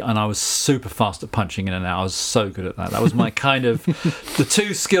then I was super fast at punching in and out. I was so good at that. That was my kind of the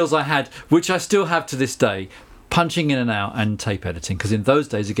two skills I had, which I still have to this day. Punching in and out and tape editing, because in those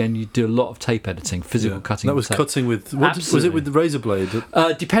days, again, you do a lot of tape editing, physical cutting. That was tape. Cutting with was it with the razor blade?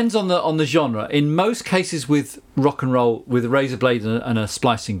 Depends on the genre. In most cases, with rock and roll, with a razor blade and a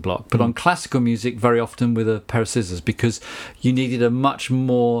splicing block, but on classical music, very often with a pair of scissors, because you needed a much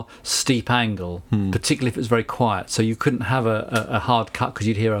more steep angle, particularly if it was very quiet. So you couldn't have a hard cut because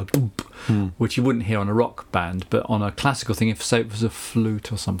you'd hear a boop, which you wouldn't hear on a rock band, but on a classical thing, if say it was a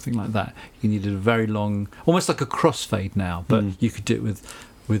flute or something like that, you needed a very long, almost like a crossfade now, but you could do it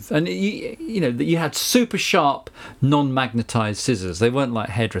with and you had super sharp non-magnetized scissors. They weren't like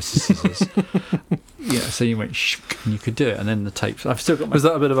hairdresser scissors. So you went and you could do it, and then the tapes. I've still got my... Was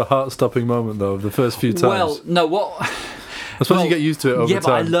that a bit of a heart-stopping moment though, the first few times? Well, no, what I suppose you get used to it over time. Yeah,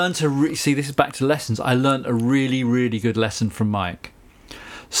 but I learned to see, this is back to lessons. I learned a really, really good lesson from Mike.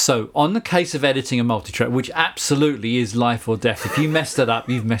 So, on the case of editing a multitrack, which absolutely is life or death, if you messed it up,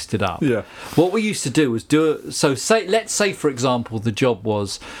 you've messed it up. Yeah. What we used to do was let's say, for example, the job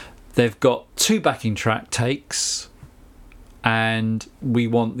was they've got 2 backing track takes, and we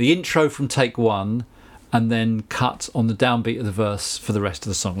want the intro from take 1, and then cut on the downbeat of the verse for the rest of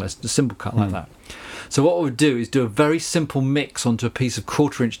the song. Let's a simple cut like that. So what we would do is do a very simple mix onto a piece of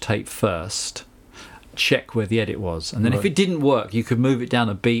 1/4-inch tape first. Check where the edit was, and then if it didn't work, you could move it down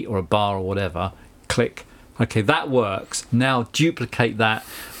a beat or a bar or whatever, click, okay, that works, now duplicate that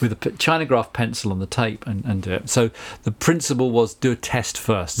with a Chinograph pencil on the tape and do it. So the principle was do a test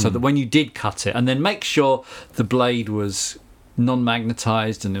first, so that when you did cut it, and then make sure the blade was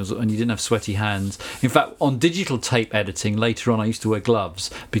non-magnetized and you didn't have sweaty hands. In fact, on digital tape editing later on, I used to wear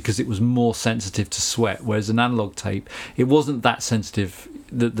gloves because it was more sensitive to sweat, whereas an analog tape, it wasn't that sensitive.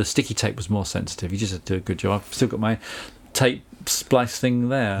 The sticky tape was more sensitive. You just had to do a good job. I've still got my tape splice thing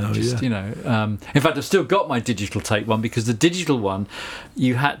there. In fact, I've still got my digital tape one, because the digital one,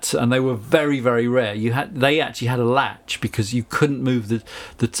 you had to, and they were very, very rare. They actually had a latch because you couldn't move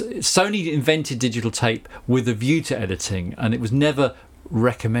Sony invented digital tape with a view to editing, and it was never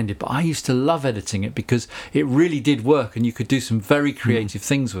recommended, but I used to love editing it because it really did work, and you could do some very creative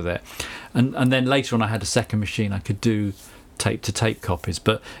things with it. And then later on, I had a second machine. I could do tape to tape copies,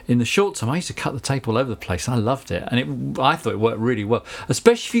 but in the short term I used to cut the tape all over the place. I loved it, and I thought it worked really well,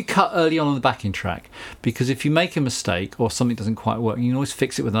 especially if you cut early on the backing track, because if you make a mistake or something doesn't quite work, you can always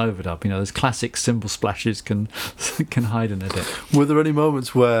fix it with an overdub. Those classic cymbal splashes can hide an edit. Were there any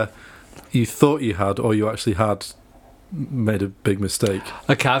moments where you thought you had, or you actually had, made a big mistake?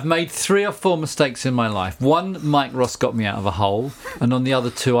 Okay, I've made 3 or 4 mistakes in my life. One, Mike Ross got me out of a hole, and on the other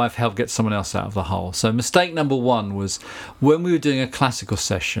 2, I've helped get someone else out of the hole. So mistake number 1 was when we were doing a classical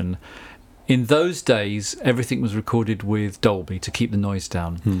session. In those days, everything was recorded with Dolby to keep the noise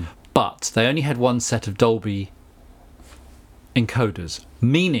down, but they only had one set of Dolby encoders,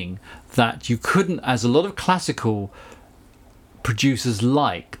 meaning that you couldn't, as a lot of classical producers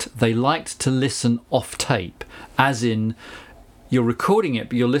liked to listen off tape, as in you're recording it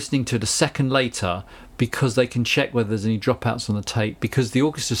but you're listening to it a second later, because they can check whether there's any dropouts on the tape, because the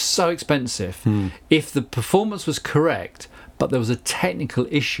orchestra's so expensive. If the performance was correct but there was a technical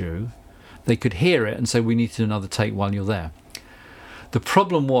issue, they could hear it and say, we need to do another take while you're there. The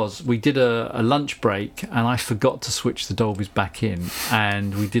problem was we did a lunch break and I forgot to switch the Dolbys back in,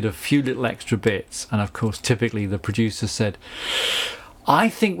 and we did a few little extra bits, and of course typically the producer said, I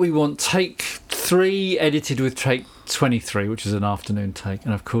think we want take 3 edited with take 23, which is an afternoon take,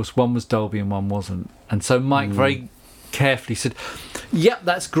 and of course one was Dolby and one wasn't. And so Mike very carefully said, "Yep,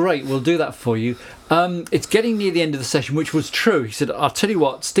 that's great. We'll do that for you. It's getting near the end of the session," which was true. He said, "I'll tell you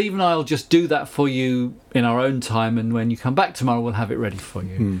what, Steve and I will just do that for you in our own time, and when you come back tomorrow, we'll have it ready for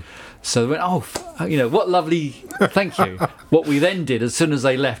you." So they went, "Oh, what lovely, thank you." What we then did, as soon as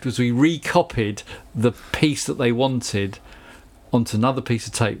they left, was we recopied the piece that they wanted onto another piece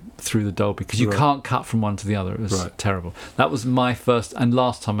of tape through the Dolby, because you can't cut from one to the other. It was terrible. That was my first and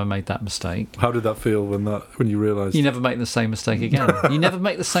last time I made that mistake. How did that feel when you realised? You never make the same mistake again. You never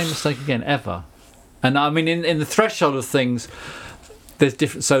make the same mistake again, ever. And I mean, in the threshold of things, there's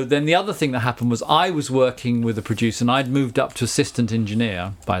different. So then the other thing that happened was I was working with a producer, and I'd moved up to assistant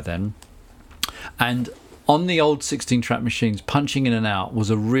engineer by then. And on the old 16-track machines, punching in and out was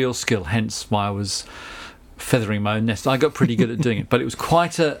a real skill, hence why I was feathering my own nest. I got pretty good at doing it, but it was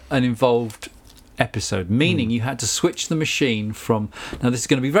quite an involved episode, meaning you had to switch the machine from... Now, this is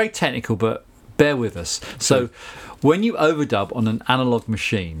going to be very technical, but bear with us. So when you overdub on an analog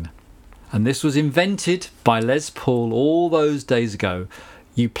machine, and this was invented by Les Paul all those days ago,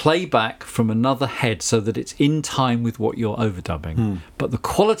 you play back from another head so that it's in time with what you're overdubbing. But the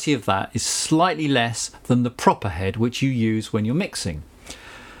quality of that is slightly less than the proper head, which you use when you're mixing.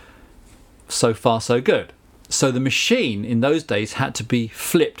 So far, so good. So the machine in those days had to be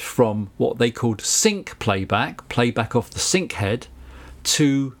flipped from what they called sync playback off the sync head,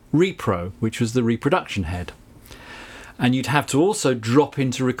 to repro, which was the reproduction head. And you'd have to also drop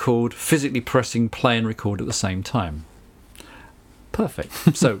into record, physically pressing play and record at the same time.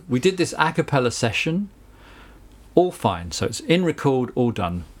 Perfect. So we did this a cappella session, all fine. So it's in record, all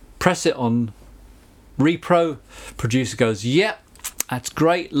done. Press it on repro. Producer goes, "Yep, that's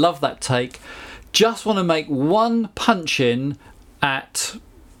great. Love that take. Just want to make one punch in at,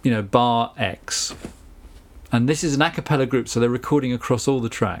 bar X." And this is an a cappella group, so they're recording across all the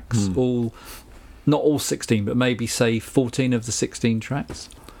tracks, not all 16, but maybe say 14 of the 16 tracks.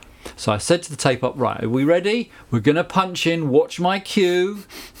 So I said to the tape op, "Right, are we ready? We're going to punch in. Watch my cue.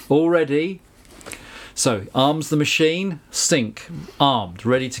 All ready." So arms the machine, sync, armed,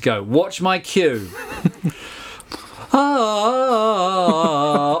 ready to go. Watch my cue.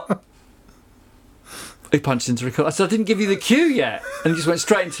 He punched into record. I said, "I didn't give you the cue yet," and he just went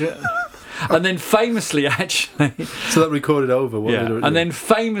straight into it. And then famously, actually, so that recorded over. And then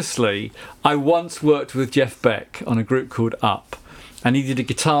famously, I once worked with Jeff Beck on a group called Up, and he did a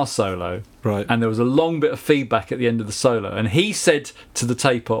guitar solo. Right. And there was a long bit of feedback at the end of the solo, and he said to the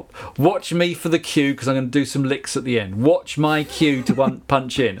tape op, "Watch me for the cue, because I'm going to do some licks at the end. Watch my cue to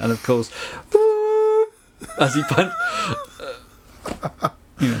punch in." And of course, as he punched.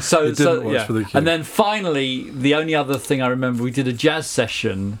 For the cue. And then finally, the only other thing I remember, we did a jazz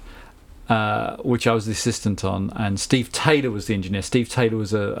session, which I was the assistant on, and Steve Taylor was the engineer. Steve Taylor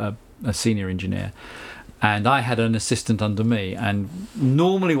was a senior engineer, and I had an assistant under me. And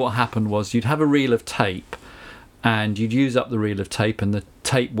normally what happened was you'd have a reel of tape, and you'd use up the reel of tape, and the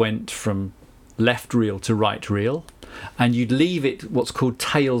tape went from left reel to right reel, and you'd leave it what's called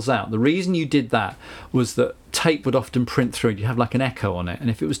tails out. The reason you did that was that tape would often print through, you have like an echo on it, and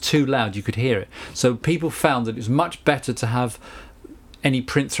if it was too loud you could hear it. So people found that it was much better to have any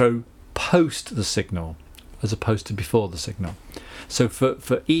print through post the signal as opposed to before the signal. So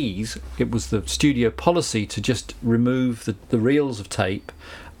for ease, it was the studio policy to just remove the reels of tape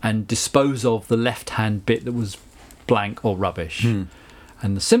and dispose of the left-hand bit that was blank or rubbish.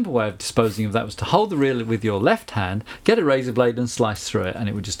 And the simple way of disposing of that was to hold the reel with your left hand, get a razor blade and slice through it, and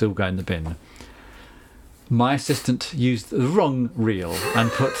it would just all go in the bin. My assistant used the wrong reel and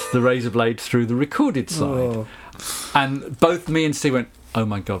put the razor blade through the recorded side. And both me and Steve went, "Oh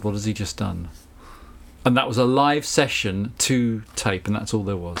my God, what has he just done?" And that was a live session to tape, and that's all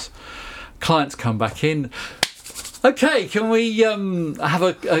there was. Clients come back in. "Okay, can we have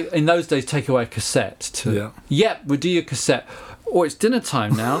in those days, take away a cassette?" Yep, we'll do your cassette. "Oh, it's dinner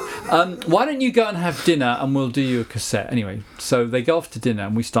time now. Why don't you go and have dinner and we'll do you a cassette?" Anyway, so they go off to dinner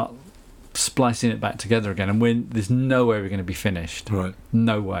and we start splicing it back together again, and there's no way we're going to be finished. Right.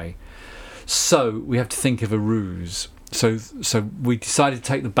 No way. So we have to think of a ruse. So we decided to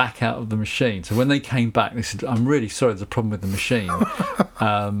take the back out of the machine. So when they came back, they said, "I'm really sorry, there's a problem with the machine."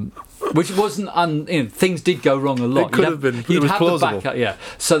 Which wasn't, things did go wrong a lot. It could have been. You'd it was have plausible. the back out, yeah.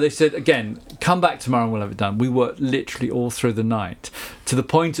 So they said, "Again, come back tomorrow and we'll have it done." We worked literally all through the night, to the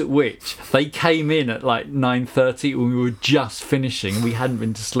point at which they came in at like 9:30 when we were just finishing and we hadn't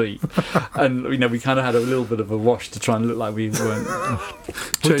been to sleep. And we kind of had a little bit of a wash to try and look like we weren't.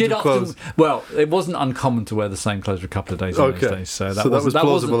 We did often. Well, it wasn't uncommon to wear the same clothes for a couple of days in those days. So that was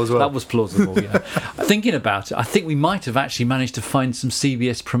plausible as well. That was plausible. Yeah. Thinking about it, I think we might have actually managed to find some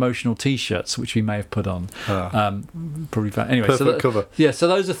CBS promotional promotional T-shirts, which we may have put on. Probably anyway. Perfect cover. Yeah, so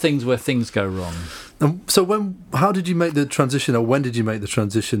those are things where things go wrong. So how did you make the transition, or when did you make the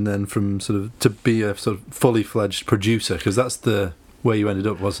transition then from sort of to be a sort of fully fledged producer? Because that's the where you ended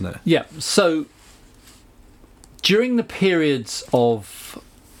up, wasn't it? Yeah. So during the periods of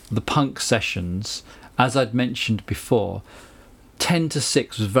the punk sessions, as I'd mentioned before, 10 to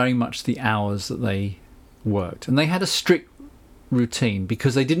 6 was very much the hours that they worked, and they had a strict routine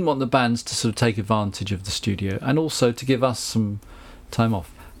because they didn't want the bands to sort of take advantage of the studio, and also to give us some time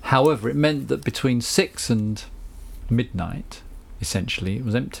off. However, it meant that between 6 and midnight, essentially, it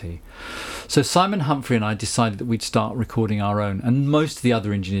was empty. So Simon Humphrey and I decided that we'd start recording our own, and most of the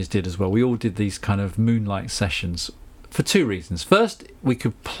other engineers did as well. We all did these kind of moonlight sessions for 2 reasons. First, we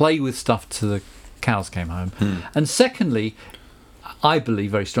could play with stuff till the cows came home, and secondly, I believe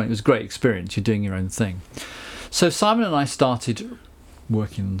very strongly, it was a great experience. You're doing your own thing. So Simon and I started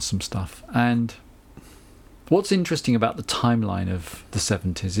working on some stuff, and what's interesting about the timeline of the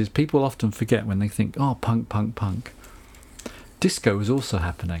 70s is people often forget when they think, oh, punk, punk, punk. Disco was also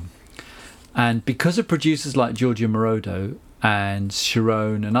happening. And because of producers like Giorgio Moroder and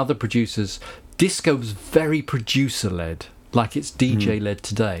Sharon and other producers, disco was very producer-led, like it's DJ-led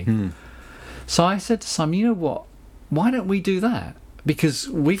today. So I said to Simon, you know what, why don't we do that? Because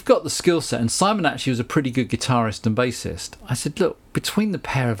we've got the skill set, and Simon actually was a pretty good guitarist and bassist. I said, look, between the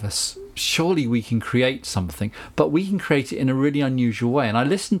pair of us, surely we can create something, but we can create it in a really unusual way. And I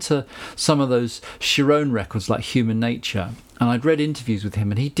listened to some of those Sharon records like Human Nature, and I'd read interviews with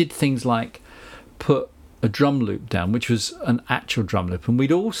him, and he did things like put a drum loop down, which was an actual drum loop. And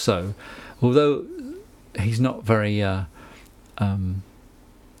we'd also, although he's not very...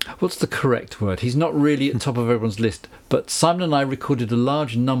 what's the correct word? He's not really at the top of everyone's list, but Simon and I recorded a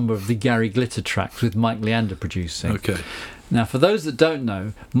large number of the Gary Glitter tracks with Mike Leander producing. Okay. Now, for those that don't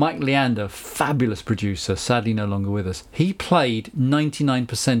know, Mike Leander, fabulous producer, sadly no longer with us, he played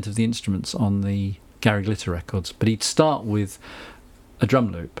 99% of the instruments on the Gary Glitter records, but he'd start with a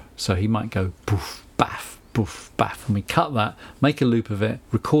drum loop. So he might go poof, baff, and we cut that, make a loop of it,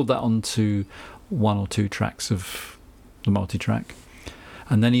 record that onto 1 or 2 tracks of the multi-track,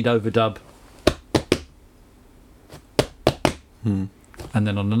 and then he'd overdub. And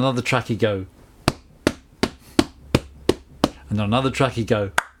then on another track he'd go. And on another track he'd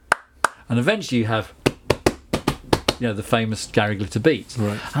go. And eventually you have, the famous Gary Glitter beats.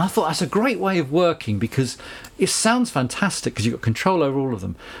 Right. And I thought that's a great way of working because it sounds fantastic because you've got control over all of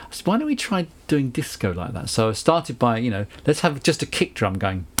them. I said, why don't we try doing disco like that? So I started by, let's have just a kick drum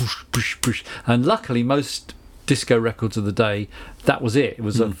going. Push, push, push. And luckily most disco records of the day, that was it. It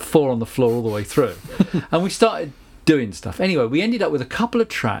was a 4 on the floor all the way through. And we started doing stuff. Anyway, we ended up with a couple of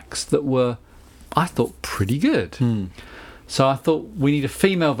tracks that were, I thought, pretty good. So I thought we need a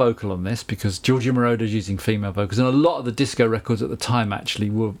female vocal on this because Giorgio Moroder's using female vocals, and a lot of the disco records at the time actually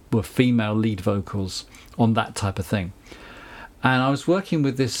were female lead vocals on that type of thing. And I was working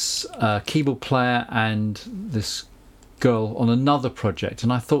with this keyboard player and this girl on another project,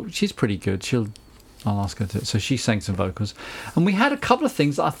 and I thought she's pretty good. I'll ask her to. So she sang some vocals, and we had a couple of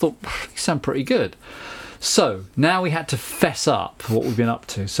things that I thought sound pretty good. So now we had to fess up what we've been up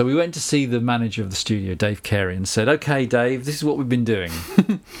to. So we went to see the manager of the studio, Dave Carey, and said, "Okay, Dave, this is what we've been doing."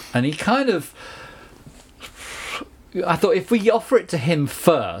 And he kind of, I thought if we offer it to him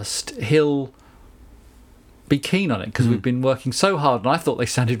first, he'll be keen on it because we've been working so hard, and I thought they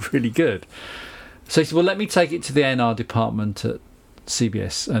sounded really good. So he said, "Well, let me take it to the A&R department at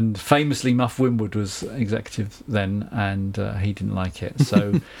CBS," and famously Muff Winwood was executive then, and he didn't like it.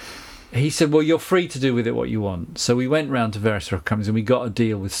 So he said, "Well, you're free to do with it what you want." So we went round to various record companies and we got a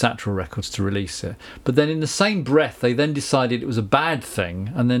deal with Satchel Records to release it. But then in the same breath, they then decided it was a bad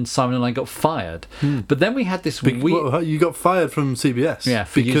thing, and then Simon and I got fired. But then we had this Well, you got fired from CBS? Yeah,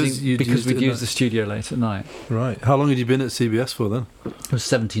 because we'd used the studio late at night. Right. How long had you been at CBS for then? It was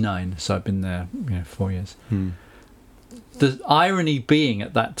 79, so I'd been there 4 years. The irony being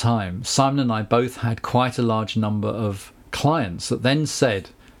at that time, Simon and I both had quite a large number of clients that then said,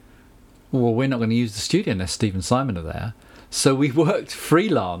 "Well, we're not going to use the studio unless Steve and Simon are there." So we worked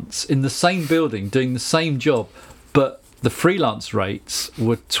freelance in the same building doing the same job, but the freelance rates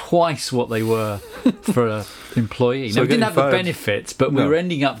were twice what they were for an employee. So now, we didn't have fired. the benefits, but we were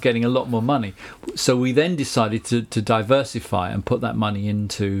ending up getting a lot more money. So we then decided to diversify and put that money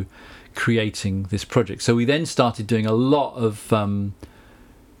into creating this project. So we then started doing a lot of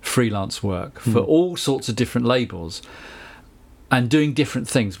freelance work for all sorts of different labels and doing different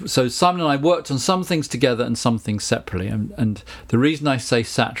things. So Simon and I worked on some things together and some things separately, and the reason I say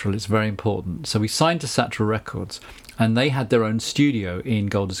Satchel is very important. So we signed to Satchel Records, and they had their own studio in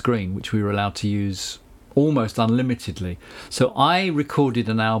Golders Green, which we were allowed to use almost unlimitedly. So I recorded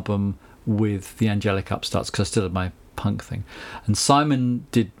an album with the Angelic Upstarts because I still had my punk thing, and Simon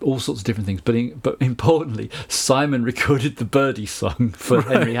did all sorts of different things, but importantly, Simon recorded the Birdie song for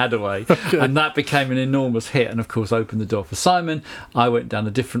Henry Hathaway. Okay. And that became an enormous hit, and of course opened the door for Simon. I went down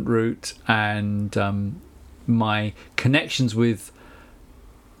a different route, and my connections with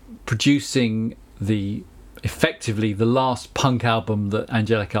producing effectively the last punk album that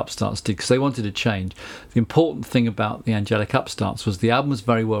Angelic Upstarts did, because they wanted to change. The important thing about the Angelic Upstarts was the album was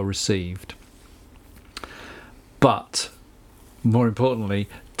very well received, but more importantly,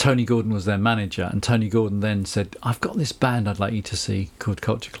 Tony Gordon was their manager, and Tony Gordon then said, I've got this band I'd like you to see called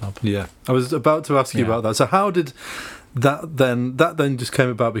Culture Club. Yeah, I was about to ask you about that. So how did that then just came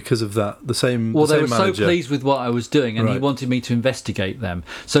about because of that? The same Well, the they same were manager. so pleased with what I was doing, and he Right. wanted me to investigate them.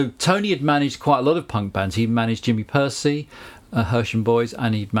 So Tony had managed quite a lot of punk bands. He managed Jimmy Percy, Hersham Boys,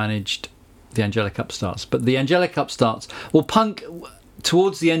 and he'd managed the Angelic Upstarts. But the Angelic Upstarts, well, punk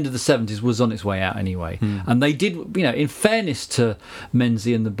towards the end of the 70s was on its way out anyway. And they did, in fairness to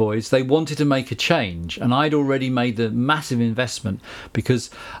Menzies and the boys, they wanted to make a change. And I'd already made the massive investment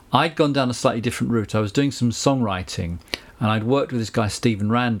because I'd gone down a slightly different route. I was doing some songwriting, and I'd worked with this guy,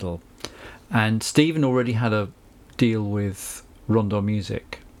 Stephen Randall. And Stephen already had a deal with Rondon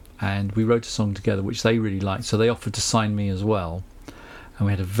Music. And we wrote a song together, which they really liked. So they offered to sign me as well. And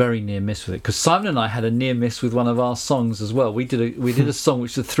we had a very near miss with it, because Simon and I had a near miss with one of our songs as well. We did a song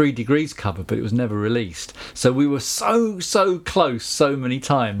which was a 3 Degrees cover, but it was never released. So we were so close so many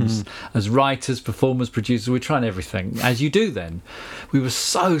times as writers, performers, producers. We're trying everything, as you do then. We were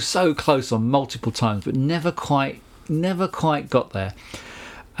so close on multiple times, but never quite got there.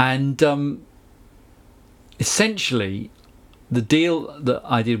 And essentially, the deal that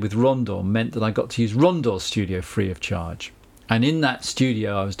I did with Rondon meant that I got to use Rondon's studio free of charge. And in that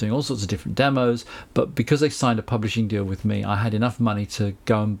studio, I was doing all sorts of different demos. But because they signed a publishing deal with me, I had enough money to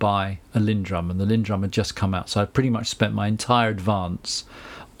go and buy a Lindrum. And the Lindrum had just come out. So I pretty much spent my entire advance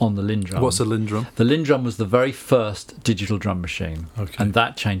on the Lindrum. What's a Lindrum? The Lindrum was the very first digital drum machine. Okay. And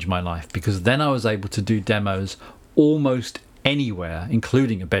that changed my life, because then I was able to do demos almost anywhere,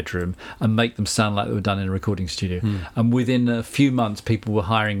 including a bedroom, and make them sound like they were done in a recording studio. And within a few months, people were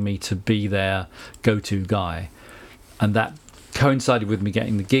hiring me to be their go-to guy. And that coincided with me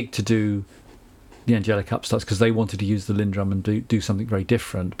getting the gig to do the Angelic Upstarts, because they wanted to use the Lindrum and do something very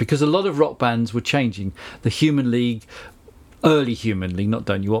different, because a lot of rock bands were changing. The Human League, early Human League, not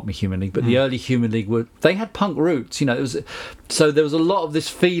Don't You Want Me Human League, but the early Human League, they had punk roots. So there was a lot of this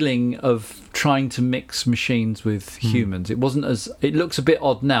feeling of trying to mix machines with humans. It looks a bit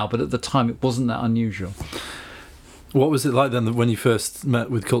odd now, but at the time it wasn't that unusual. What was it like then when you first met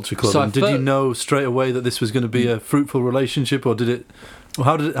with Culture Club? So And did you know straight away that this was going to be a fruitful relationship, or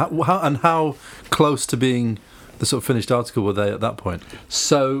how close to being the sort of finished article were they at that point?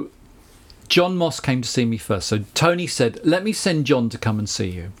 So John Moss came to see me first. So Tony said, let me send John to come and see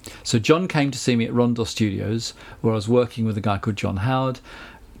you. So John came to see me at Rondon Studios, where I was working with a guy called John Howard,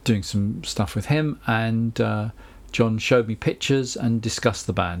 doing some stuff with him, and John showed me pictures and discussed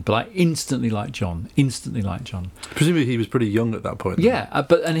the band. But I instantly liked John. Presumably he was pretty young at that point. Yeah,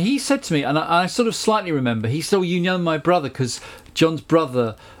 and he said to me, and I sort of slightly remember, he said, you know my brother, because John's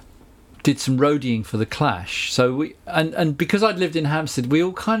brother did some roadieing for the Clash. So we and because I'd lived in Hampstead, we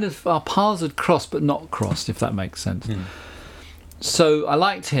all kind of, our paths had crossed but not crossed, if that makes sense. So I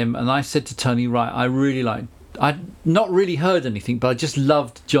liked him, and I said to Tony, I'd not really heard anything, but I just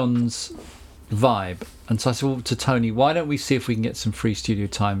loved John's vibe. And so I said to Tony, why don't we see if we can get some free studio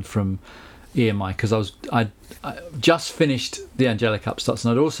time from EMI, because I just finished the Angelic Upstarts,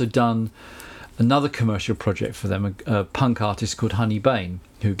 and I'd also done another commercial project for them, a punk artist called Honey Bain,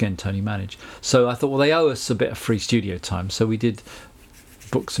 who again Tony managed. So I thought, well, they owe us a bit of free studio time. So we did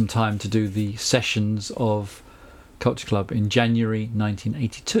book some time to do the sessions of Culture Club in January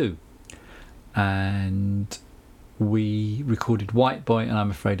 1982, and we recorded White Boy and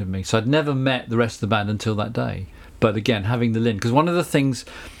I'm Afraid of Me. So I'd never met the rest of the band until that day. But again, having the Lind, because one of the things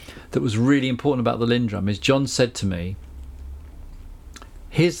that was really important about the Lindrum is John said to me,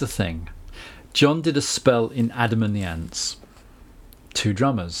 here's the thing, John did a spell in Adam and the Ants, 2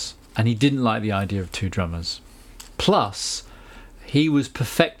 drummers, and he didn't like the idea of 2 drummers. Plus, he was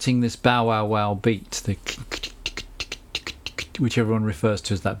perfecting this bow wow wow beat, which everyone refers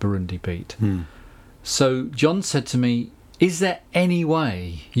to as that Burundi beat. So John said to me, is there any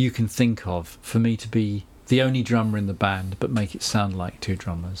way you can think of for me to be the only drummer in the band but make it sound like 2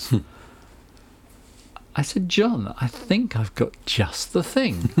 drummers? I said, John, I think I've got just the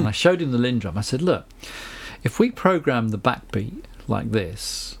thing. And I showed him the Lindrum. I said, look, if we program the backbeat like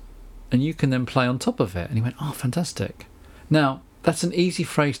this, and you can then play on top of it. And he went, oh, fantastic. Now, that's an easy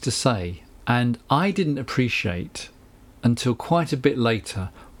phrase to say, and I didn't appreciate until quite a bit later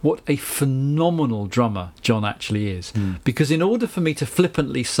what a phenomenal drummer John actually is. Because in order for me to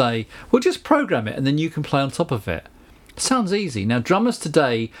flippantly say, well, just program it and then you can play on top of it, sounds easy. Now, drummers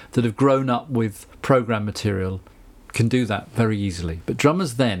today that have grown up with program material can do that very easily. But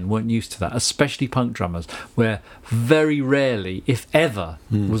drummers then weren't used to that, especially punk drummers, where very rarely, if ever,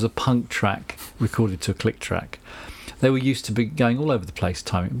 was a punk track recorded to a click track. They were used to be going all over the place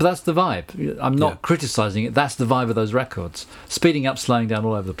timing. But that's the vibe. I'm not criticising it. That's the vibe of those records. Speeding up, slowing down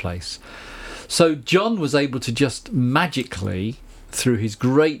all over the place. So John was able to just magically, through his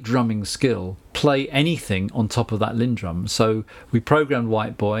great drumming skill, play anything on top of that Lindrum. So we programmed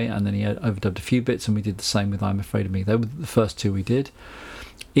White Boy, and then he overdubbed a few bits, and we did the same with I'm Afraid of Me. They were the first two we did.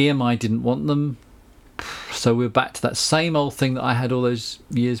 EMI didn't want them, so we're back to that same old thing that I had all those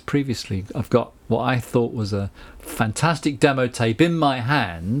years previously. I've got what I thought was a fantastic demo tape in my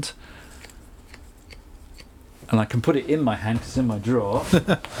hand, and I can put it in my hand because it's in my drawer.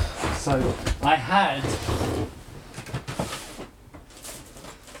 So I had...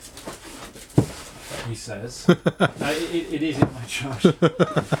 he says. It is in my trash.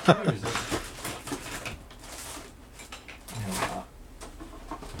 Where is it?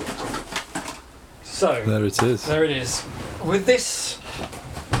 So There it is. There it is. With this,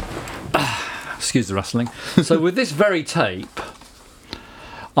 excuse the rustling. So with this very tape,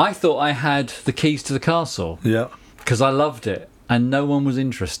 I thought I had the keys to the castle. Yeah. Because I loved it, and no one was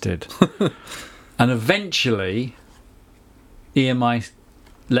interested. And eventually, EMI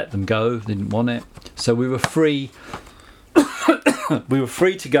let them go. They didn't want it, so we were free. We were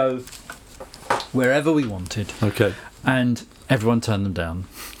free to go wherever we wanted. Okay. And everyone turned them down,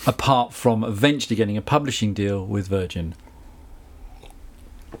 apart from eventually getting a publishing deal with Virgin,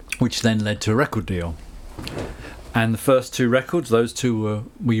 which then led to a record deal. And the first two records, those two were,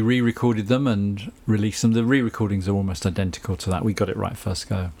 we re-recorded them and released them. The re-recordings are almost identical to that. We got it right first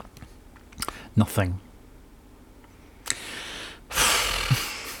go. Nothing.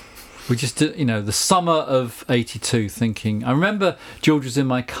 We just did, the summer of 82 thinking... I remember George was in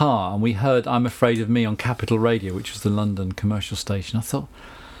my car and we heard I'm Afraid of Me on Capital Radio, which was the London commercial station. I thought,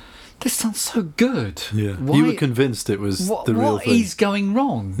 this sounds so good. Yeah. Why, you were convinced it was the real thing. What is going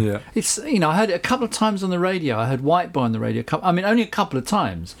wrong? Yeah. It's, I heard it a couple of times on the radio. I heard White Boy on the radio. Only a couple of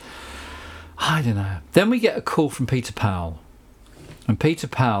times. I don't know. Then we get a call from Peter Powell. And Peter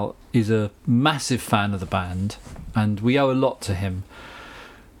Powell is a massive fan of the band, and we owe a lot to him.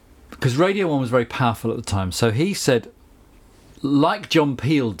 Because Radio 1 was very powerful at the time. So he said, like John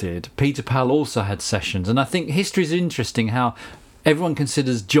Peel did, Peter Powell also had sessions. And I think history is interesting how everyone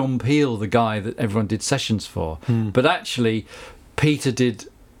considers John Peel the guy that everyone did sessions for. But actually, Peter did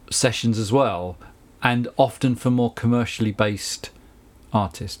sessions as well, and often for more commercially based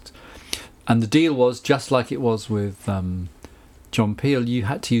artists. And the deal was, just like it was with John Peel, you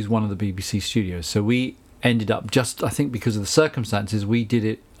had to use one of the BBC studios. So we ended up, just I think because of the circumstances, we did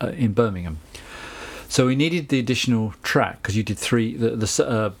it in Birmingham. So we needed the additional track because you did three.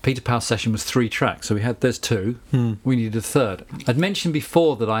 The Peter Powell session was 3 tracks, so there's 2. We needed a third. I'd mentioned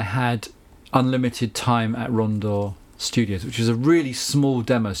before that I had unlimited time at Rondor Studios, which was a really small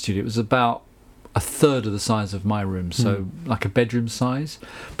demo studio. It was about a third of the size of my room, so like a bedroom size.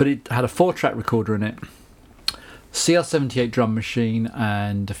 But it had a 4-track recorder in it, CL78 drum machine,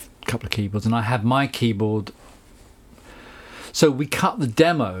 and a couple of keyboards, and I had my keyboard. So we cut the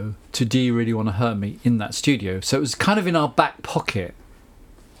demo to Do You Really Want to Hurt Me in that studio. So it was kind of in our back pocket.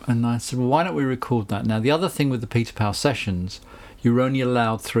 And I said, well, why don't we record that? Now, the other thing with the Peter Powell sessions, you were only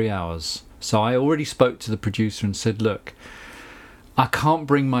allowed 3 hours. So I already spoke to the producer and said, look, I can't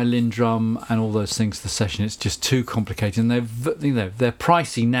bring my Lindrum and all those things to the session. It's just too complicated. And they're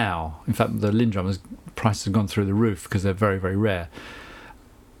pricey now. In fact, the Lindrum prices have gone through the roof because they're very, very rare.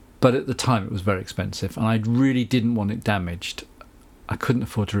 But at the time, it was very expensive, and I really didn't want it damaged. I couldn't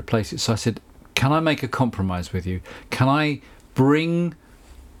afford to replace it. So I said, can I make a compromise with you? Can I bring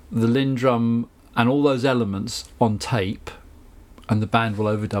the Lindrum and all those elements on tape, and the band will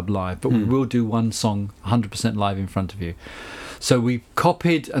overdub live, but we will do one song 100% live in front of you? So we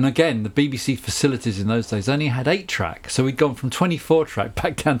copied, and again, the BBC facilities in those days only had 8-track. So we'd gone from 24-track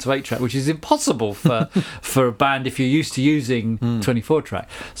back down to 8-track, which is impossible for a band if you're used to using 24-track.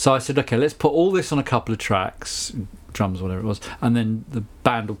 So I said, okay, let's put all this on a couple of tracks, drums, whatever it was, and then the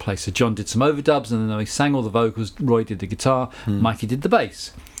band will play. So John did some overdubs, and then we sang all the vocals, Roy did the guitar, Mikey did the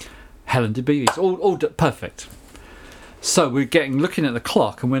bass, Helen did BBs, all perfect. So we're looking at the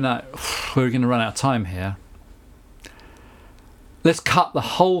clock, and we're going to run out of time here. let's cut the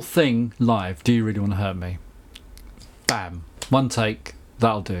whole thing live. Do you really want to hurt me? Bam. One take.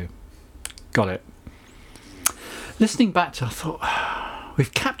 That'll do. Got it. Listening back to it, I thought,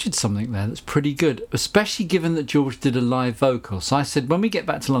 we've captured something there that's pretty good, especially given that George did a live vocal. So I said, when we get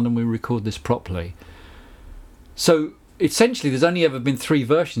back to London, we'll record this properly. So essentially, there's only ever been 3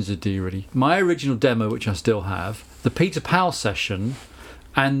 versions of Do You Really? My original demo, which I still have, the Peter Powell session,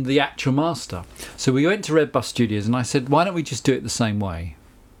 and the actual master. So we went to Red Bus Studios and I said, why don't we just do it the same way?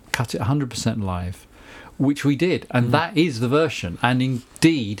 Cut it 100% live, which we did. And that is the version. And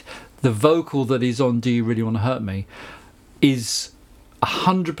indeed, the vocal that is on Do You Really Want to Hurt Me is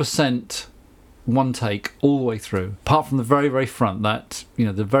 100% one take all the way through, apart from the very, very front. That,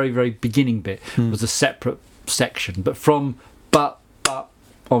 the very, very beginning bit was a separate section. But from but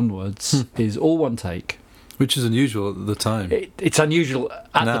onwards is all one take. Which is unusual at the time. It's unusual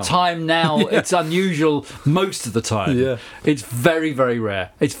at the time now. Yeah. It's unusual most of the time. Yeah. It's very, very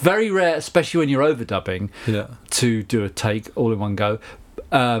rare. It's very rare, especially when you're overdubbing, to do a take all in one go,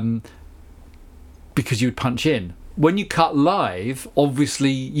 because you would punch in. When you cut live,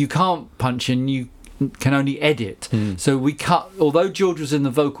 obviously you can't punch in, you can only edit. So we cut, although George was in the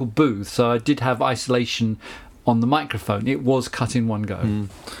vocal booth, so I did have isolation on the microphone, it was cut in one go. And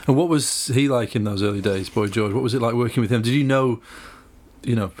what was he like in those early days, Boy George? What was it like working with him? Did you know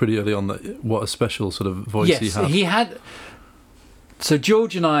pretty early on that what a special sort of voice he had? Yes, he had. So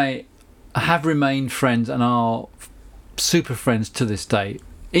George and I have remained friends and are super friends to this day.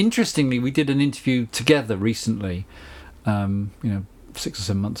 Interestingly, we did an interview together recently, 6 or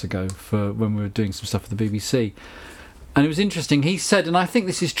 7 months ago, for when we were doing some stuff for the BBC. And it was interesting. He said, and I think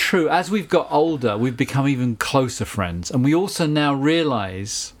this is true, as we've got older, we've become even closer friends. And we also now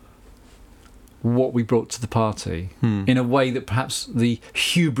realise what we brought to the party in a way that perhaps the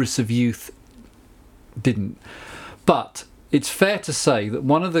hubris of youth didn't. But it's fair to say that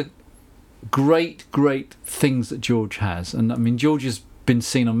one of the great, great things that George has, and I mean, George has been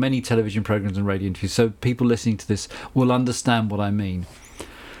seen on many television programmes and radio interviews, so people listening to this will understand what I mean.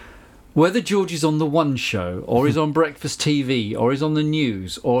 Whether George is on The One Show, or he's on Breakfast TV, or he's on the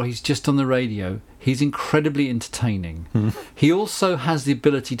news, or he's just on the radio, he's incredibly entertaining. He also has the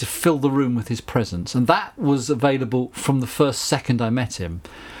ability to fill the room with his presence, and that was available from the first second I met him.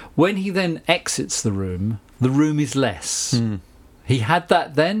 When he then exits the room is less. He had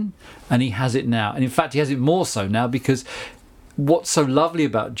that then, and he has it now. And in fact, he has it more so now, because what's so lovely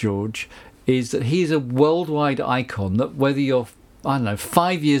about George is that he is a worldwide icon, that whether you're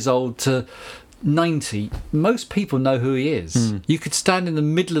 5 years old to 90, most people know who he is. You could stand in the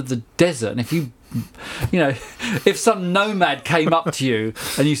middle of the desert, and if if some nomad came up to you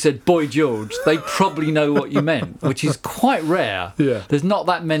and you said Boy George, they probably know what you meant, which is quite rare. There's not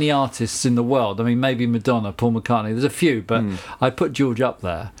that many artists in the world. I mean, maybe Madonna, Paul McCartney, there's a few, but I put George up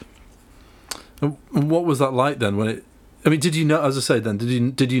there. And what was that like then? Did you know, as I say then,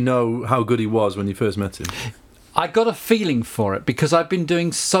 did you know how good he was when you first met him? I got a feeling for it because I've been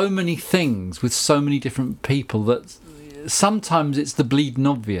doing so many things with so many different people that sometimes it's the bleeding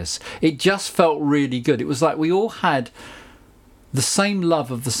obvious. It just felt really good. It was like we all had the same love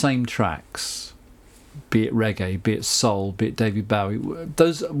of the same tracks, be it reggae, be it soul, be it David Bowie.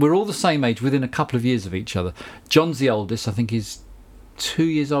 We're all the same age within a couple of years of each other. John's the oldest. I think he's 2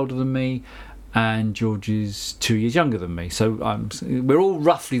 years older than me, and George is 2 years younger than me, so we're all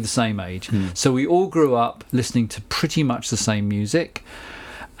roughly the same age. So we all grew up listening to pretty much the same music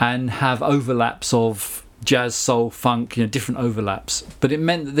and have overlaps of jazz, soul, funk, different overlaps, but it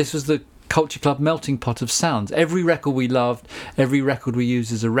meant that this was the Culture Club melting pot of sounds. Every record we loved, every record we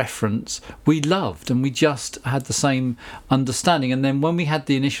used as a reference, we loved, and we just had the same understanding. And then when we had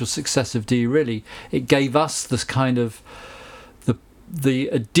the initial success of Do You Really, it gave us this kind of the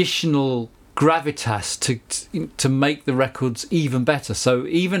additional gravitas to make the records even better. So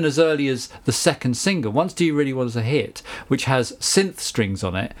even as early as the second single, once Do You Really was a hit, which has synth strings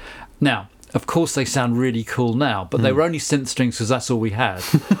on it. Now, of course, they sound really cool now, but they were only synth strings because that's all we had.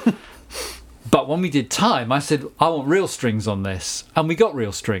 But when we did Time, I said, I want real strings on this. And we got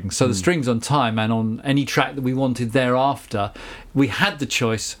real strings. So the strings on Time and on any track that we wanted thereafter, we had the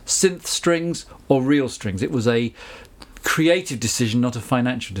choice, synth strings or real strings. It was a creative decision, not a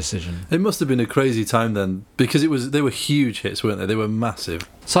financial decision. It must have been a crazy time then, because they were huge hits, weren't they? They were massive.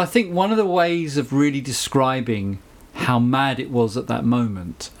 So I think one of the ways of really describing how mad it was at that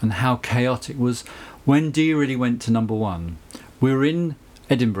moment and how chaotic was when Do You Really went to number one. We were in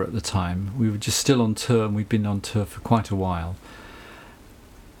Edinburgh at the time. We were just still on tour, and we'd been on tour for quite a while.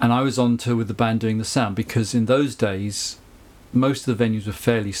 And I was on tour with the band doing the sound, because in those days most of the venues were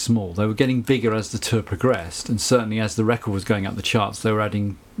fairly small. They were getting bigger as the tour progressed, and certainly as the record was going up the charts, they were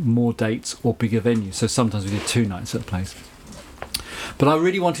adding more dates or bigger venues. So sometimes we did 2 nights at a place. But I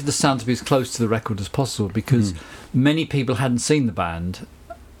really wanted the sound to be as close to the record as possible, because many people hadn't seen the band.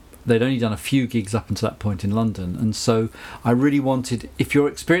 They'd only done a few gigs up until that point in London, and so I really wanted, if your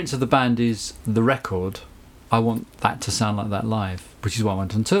experience of the band is the record, I want that to sound like that live, which is why I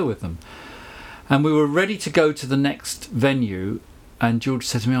went on tour with them. And we were ready to go to the next venue, and George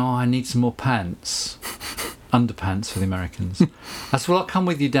said to me, I need some more pants. Underpants for the Americans. I said, well, I'll come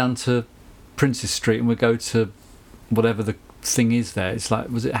with you down to Princes Street and we'll go to whatever the thing is there. It's like,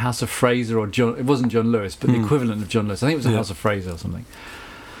 was it House of Fraser or John? It wasn't John Lewis, but the equivalent of John Lewis. I think it was a House of Fraser or something.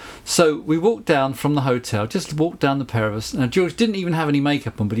 So we walked down from the hotel, just walked down, the pair of us. Now, George didn't even have any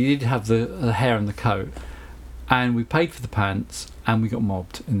makeup on, but he did have the hair and the coat. And we paid for the pants, and we got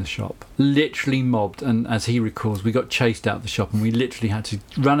mobbed in the shop. Literally mobbed. And as he recalls, we got chased out of the shop, and we literally had to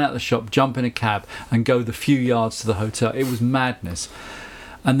run out of the shop, jump in a cab, and go the few yards to the hotel. It was madness.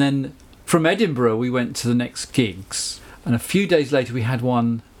 And then from Edinburgh, we went to the next gigs. And a few days later, we had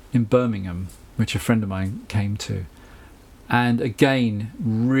one in Birmingham, which a friend of mine came to. And again,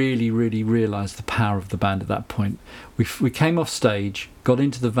 really, really realised the power of the band at that point. We came off stage, got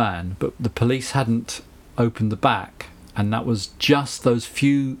into the van, but the police hadn't opened the back, and that was just those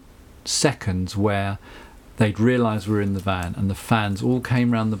few seconds where they'd realised we were in the van, and the fans all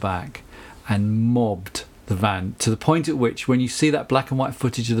came round the back and mobbed the van, to the point at which, when you see that black and white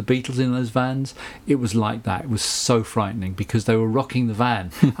footage of the Beatles in those vans, it was like that. It was so frightening, because they were rocking the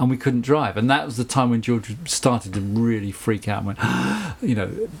van and we couldn't drive. And that was the time when George started to really freak out and went,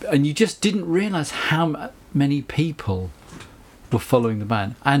 and you just didn't realise how many people were following the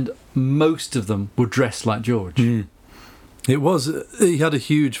band, and most of them were dressed like George. He had a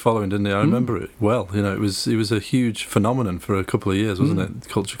huge following, didn't he? I remember it well. It was a huge phenomenon for a couple of years, wasn't it?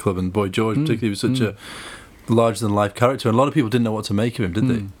 Culture Club, and Boy George particularly was such a larger than life character, and a lot of people didn't know what to make of him, did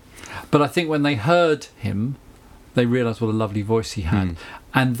they? But I think when they heard him, they realised what a lovely voice he had.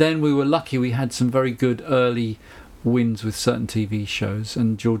 And then we were lucky, we had some very good early wins with certain TV shows,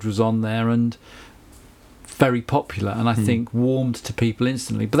 and George was on there and very popular, and I think warmed to people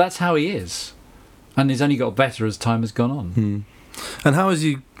instantly. But that's how he is, and he's only got better as time has gone on. And how has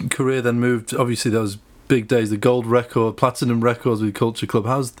your career then moved? Obviously those big days, the gold record, platinum records with Culture Club,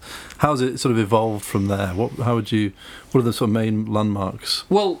 how's it sort of evolved from there? What are the sort of main landmarks?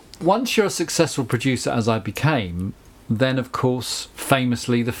 Well, once you're a successful producer, as I became, then of course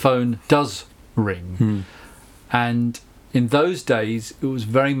famously the phone does ring. And in those days, it was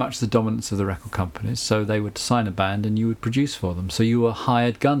very much the dominance of the record companies. So they would sign a band and you would produce for them. So you were a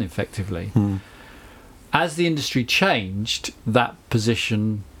hired gun, effectively. As the industry changed, that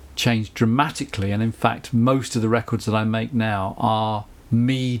position changed dramatically. And in fact, most of the records that I make now are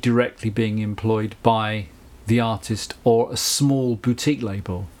me directly being employed by the artist or a small boutique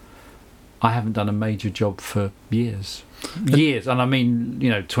label. I haven't done a major job for years, and I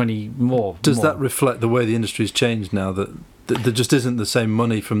mean 20 more. Does that reflect the way the industry's changed now, that there just isn't the same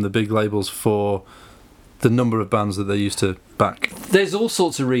money from the big labels for the number of bands that they used to back? There's all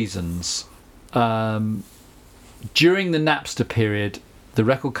sorts of reasons. During the Napster period, the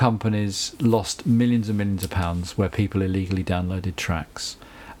record companies lost millions and millions of pounds where people illegally downloaded tracks,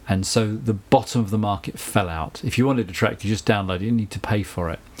 and so the bottom of the market fell out. If you wanted a track, you just download it, you didn't need to pay for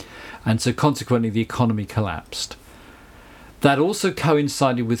it. And so consequently the economy collapsed. That also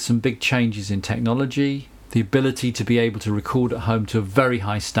coincided with some big changes in technology, the ability to be able to record at home to a very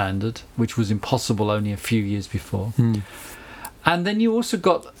high standard, which was impossible only a few years before. And then you also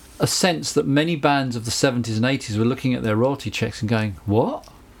got a sense that many bands of the 70s and 80s were looking at their royalty checks and going, what?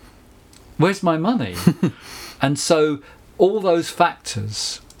 Where's my money? And so all those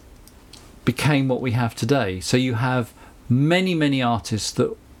factors became what we have today. So you have many, many artists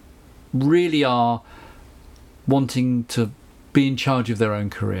that really are wanting to be in charge of their own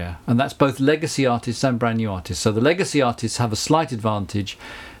career, and that's both legacy artists and brand new artists. So the legacy artists have a slight advantage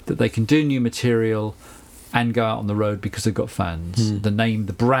that they can do new material and go out on the road because they've got fans.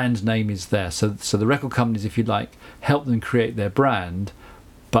 The brand name is there, so the record companies, if you like, help them create their brand,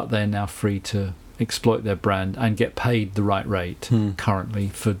 but they're now free to exploit their brand and get paid the right rate currently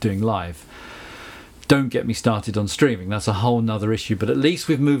for doing live. Don't get me started on streaming, that's a whole nother issue, but at least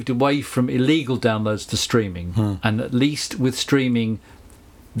we've moved away from illegal downloads to streaming, and at least with streaming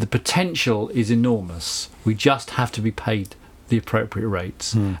the potential is enormous. We just have to be paid the appropriate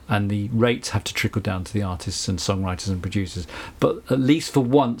rates, and the rates have to trickle down to the artists and songwriters and producers. But at least for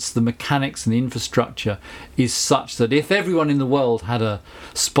once the mechanics and the infrastructure is such that if everyone in the world had a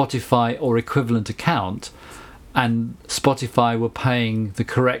Spotify or equivalent account, and Spotify were paying the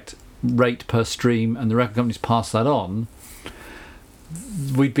correct rate per stream and the record companies passed that on,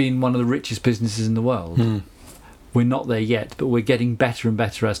 we'd been one of the richest businesses in the world. We're not there yet, but we're getting better and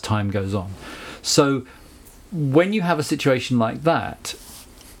better as time goes on. So when you have a situation like that,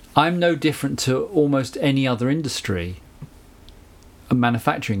 I'm no different to almost any other industry, a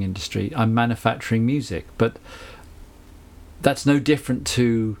manufacturing industry. I'm manufacturing music, but that's no different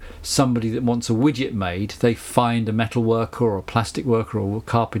to somebody that wants a widget made. They find a metal worker or a plastic worker or a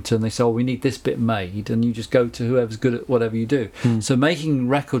carpenter and they say, oh, we need this bit made, and you just go to whoever's good at whatever you do. So making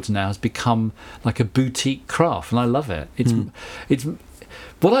records now has become like a boutique craft, and I love it. It's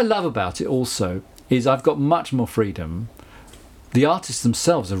what I love about it also is I've got much more freedom. The artists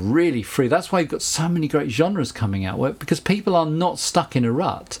themselves are really free. That's why you've got so many great genres coming out, because people are not stuck in a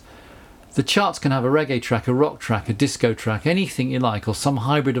rut. The charts can have a reggae track, a rock track, a disco track, anything you like, or some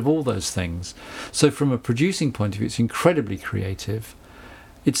hybrid of all those things. So from a producing point of view, it's incredibly creative.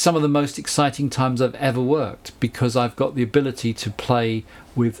 It's some of the most exciting times I've ever worked, because I've got the ability to play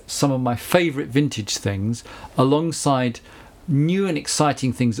with some of my favourite vintage things alongside new and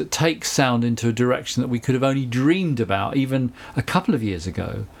exciting things that take sound into a direction that we could have only dreamed about even a couple of years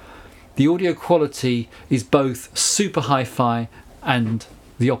ago. The audio quality is both super hi-fi and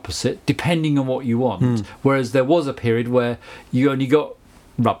the opposite, depending on what you want. Whereas there was a period where you only got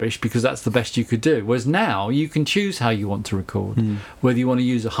rubbish because that's the best you could do. Whereas now you can choose how you want to record, whether you want to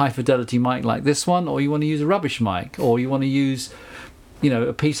use a high fidelity mic like this one, or you want to use a rubbish mic, or you want to use,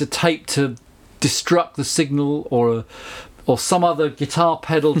 a piece of tape to destruct the signal, or some other guitar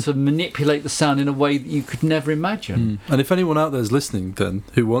pedal to manipulate the sound in a way that you could never imagine. And if anyone out there is listening then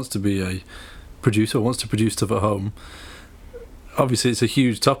who wants to be a producer, wants to produce stuff at home, obviously it's a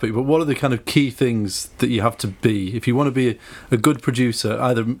huge topic, but what are the kind of key things that you have to be if you want to be a good producer,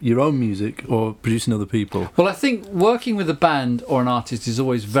 either your own music or producing other people? Well, I think working with a band or an artist is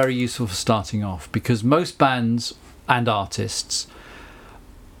always very useful for starting off, because most bands and artists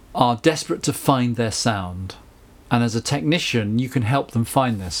are desperate to find their sound. And as a technician, you can help them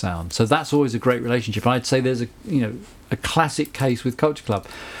find their sound. So that's always a great relationship. And I'd say there's a classic case with Culture Club.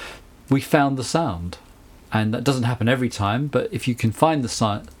 We found the sound. And that doesn't happen every time, but if you can find the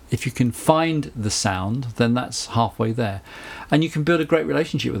sound, then that's halfway there. And you can build a great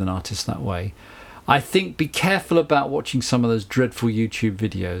relationship with an artist that way. I think be careful about watching some of those dreadful YouTube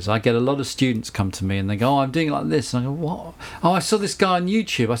videos. I get a lot of students come to me and they go, oh, I'm doing it like this. And I go, what? Oh, I saw this guy on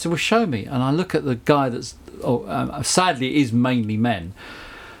YouTube. I said, well, show me. And I look at the guy that's, sadly, it is mainly men.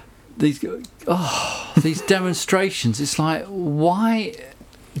 These demonstrations, it's like, why?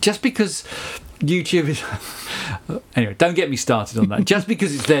 Just because YouTube is... Anyway, don't get me started on that. Just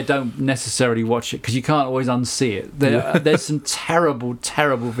because it's there, don't necessarily watch it, because you can't always unsee it. There's some terrible,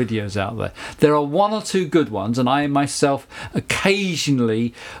 terrible videos out there. There are one or two good ones, and I myself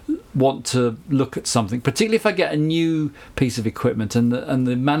occasionally want to look at something, particularly if I get a new piece of equipment and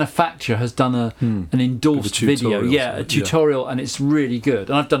the manufacturer has done an endorsed video, a tutorial, and it's really good.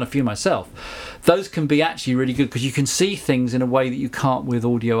 And I've done a few myself. Those can be actually really good because you can see things in a way that you can't with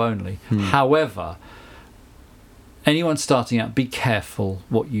audio only. However, anyone starting out, be careful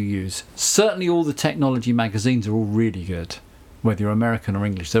what you use. Certainly all the technology magazines are all really good. Whether you're American or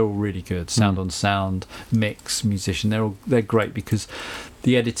English, they're all really good. Sound on Sound, Mix, Musician, they're great because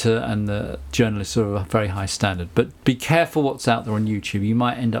the editor and the journalists are a very high standard. But be careful what's out there on YouTube. You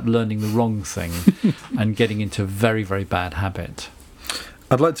might end up learning the wrong thing and getting into a very, very bad habit.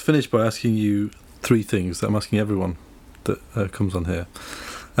 I'd like to finish by asking you three things that I'm asking everyone that comes on here.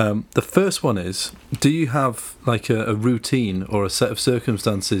 The first one is, do you have like a routine or a set of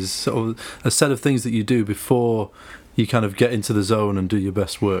circumstances or a set of things that you do before you kind of get into the zone and do your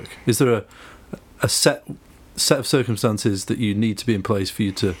best work? Is there a set of circumstances that you need to be in place for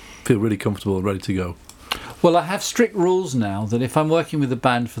you to feel really comfortable and ready to go? Well, I have strict rules now that if I'm working with a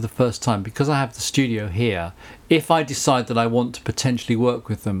band for the first time, because I have the studio here, if I decide that I want to potentially work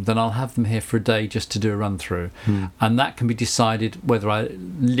with them, then I'll have them here for a day just to do a run through. And that can be decided whether I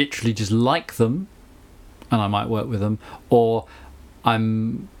literally just like them and I might work with them, or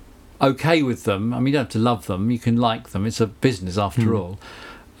I'm okay with them. I mean, you don't have to love them, you can like them, it's a business after all.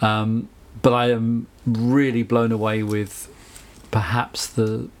 But I am really blown away with perhaps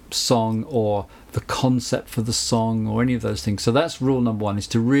the song or the concept for the song or any of those things. So that's rule number one, is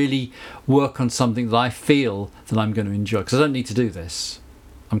to really work on something that I feel that I'm going to enjoy, because I don't need to do this.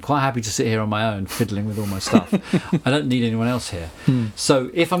 I'm quite happy to sit here on my own fiddling with all my stuff. I don't need anyone else here. So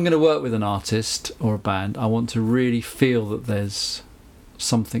if I'm going to work with an artist or a band, I want to really feel that there's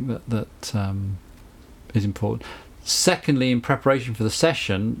something that is important. Secondly, in preparation for the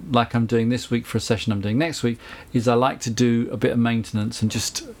session, like I'm doing this week for a session I'm doing next week, is I like to do a bit of maintenance and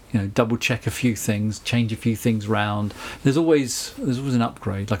just double check a few things, change a few things round. There's always an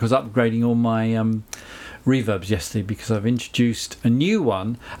upgrade. Like I was upgrading all my reverbs yesterday because I've introduced a new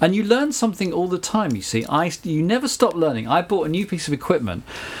one, and you learn something all the time. You see, you never stop learning. I bought a new piece of equipment,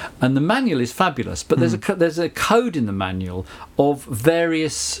 and the manual is fabulous, but there's a code in the manual of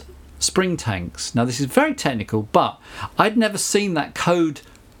various spring tanks. Now this is very technical, but I'd never seen that code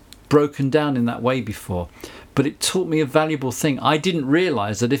broken down in that way before, but it taught me a valuable thing. I didn't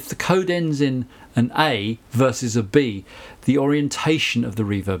realize that if the code ends in an A versus a B, the orientation of the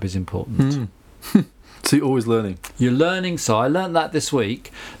reverb is important. So you're always learning. You're learning. So I learned that this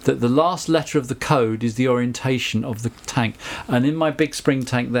week, that the last letter of the code is the orientation of the tank. And in my big spring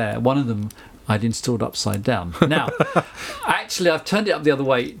tank there, one of them I'd installed upside down. Now, actually, I've turned it up the other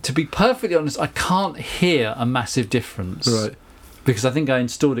way. To be perfectly honest, I can't hear a massive difference. Right. Because I think I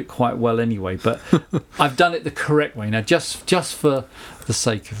installed it quite well anyway. But I've done it the correct way now, just for the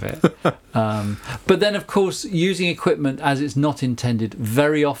sake of it. But then, of course, using equipment as it's not intended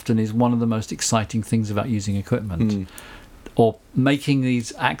very often is one of the most exciting things about using equipment. Or making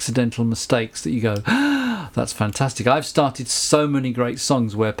these accidental mistakes that you go, that's fantastic. I've started so many great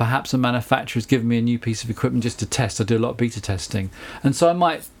songs where perhaps a manufacturer's given me a new piece of equipment just to test. I do a lot of beta testing. And so I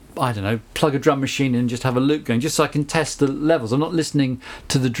might, I don't know, plug a drum machine in and just have a loop going, just so I can test the levels. I'm not listening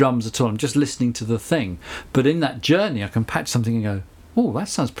to the drums at all. I'm just listening to the thing. But in that journey, I can patch something and go, oh, that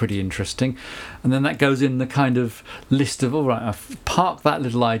sounds pretty interesting. And then that goes in the kind of list of, all right, I've parked that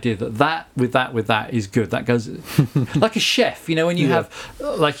little idea that with that is good. That goes like a chef, when you have,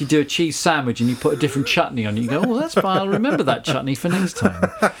 like you do a cheese sandwich and you put a different chutney on it, you go, oh, that's fine, I'll remember that chutney for next time.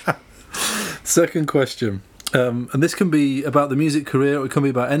 Second question. And this can be about the music career, or it can be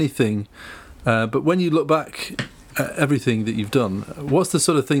about anything. But when you look back at everything that you've done, what's the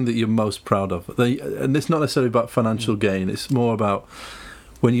sort of thing that you're most proud of? And it's not necessarily about financial gain. It's more about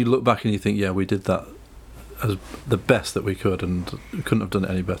when you look back and you think, yeah, we did that as the best that we could, and we couldn't have done it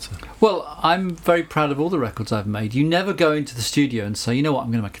any better. Well, I'm very proud of all the records I've made. You never go into the studio and say, you know what,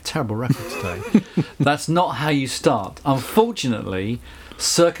 I'm going to make a terrible record today. That's not how you start. Unfortunately,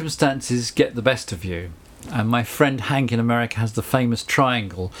 circumstances get the best of you. And my friend Hank in America has the famous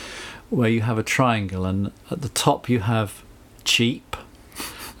triangle, where you have a triangle, and at the top you have cheap,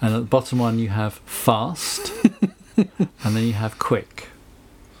 and at the bottom one you have fast, and then you have quick,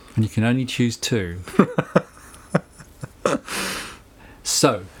 and you can only choose two.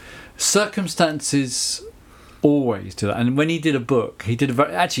 So circumstances always do that. And when he did a book,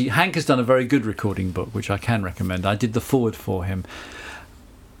 actually Hank has done a very good recording book, which I can recommend. I did the forward for him.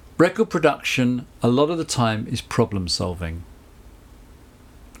 Record production a lot of the time is problem solving.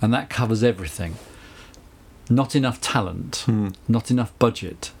 And that covers everything. Not enough talent, not enough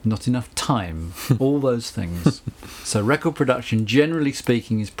budget, not enough time, all those things. So record production, generally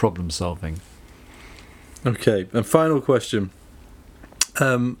speaking, is problem solving. Okay, and final question.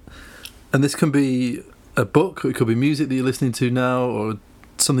 And this can be a book, or it could be music that you're listening to now, or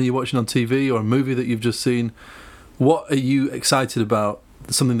something you're watching on TV, or a movie that you've just seen. What are you excited about?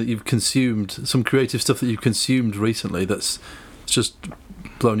 Something that you've consumed, some creative stuff that you've consumed recently that's just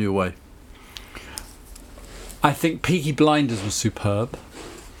blown you away? I think Peaky Blinders was superb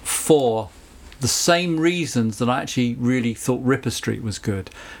for the same reasons that I actually really thought Ripper Street was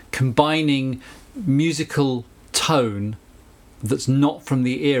good. Combining musical tone that's not from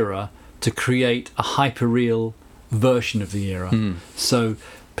the era to create a hyper-real version of the era. So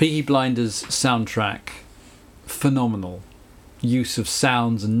Peaky Blinders soundtrack, phenomenal. Use of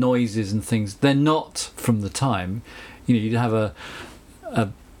sounds and noises and things. They're not from the time. You'd have a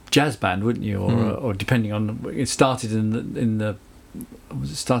jazz band, wouldn't you? Or depending on, it started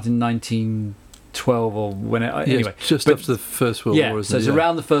was it started in 1912 or when it, anyway, just after the First World War. So it's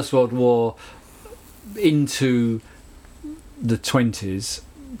around the First World War into the 20s.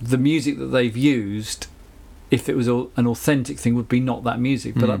 The music that they've used, if it was an authentic thing, would be not that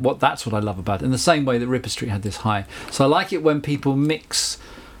music. But that's what I love about it. In the same way that Ripper Street had this high. So I like it when people mix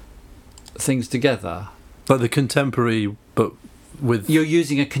things together. Like the contemporary, but with... You're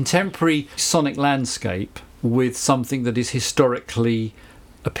using a contemporary sonic landscape with something that is historically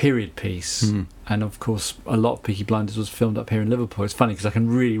a period piece. And of course, a lot of Peaky Blinders was filmed up here in Liverpool. It's funny because I can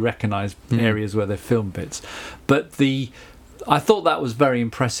really recognise areas where they filmed bits. But I thought that was very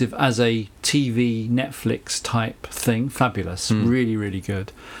impressive as a TV Netflix type thing. Fabulous. Really, really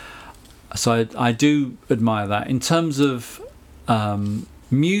good. So I do admire that. In terms of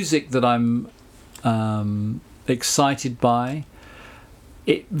music that I'm excited by,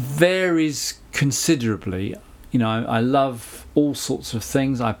 it varies considerably. I love all sorts of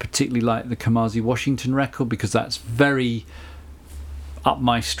things. I particularly like the Kamasi Washington record because that's very up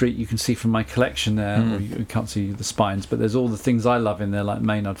my street. You can see from my collection there, or you can't see the spines, but there's all the things I love in there, like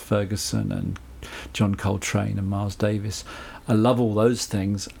Maynard Ferguson and John Coltrane and Miles Davis. I love all those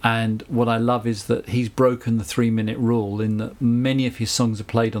things, and what I love is that he's broken the 3-minute rule in that many of his songs are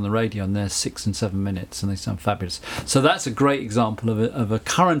played on the radio and they're 6 and 7 minutes and they sound fabulous. So that's a great example of a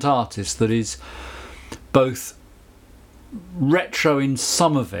current artist that is both retro in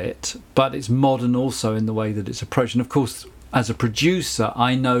some of it, but it's modern also in the way that it's approached. And of course, as a producer,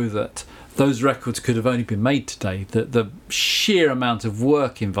 I know that those records could have only been made today. The sheer amount of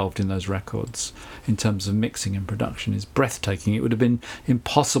work involved in those records in terms of mixing and production is breathtaking. It would have been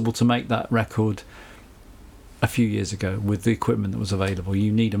impossible to make that record a few years ago with the equipment that was available.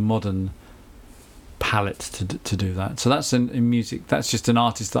 You need a modern palette to do that. So that's in music. That's just an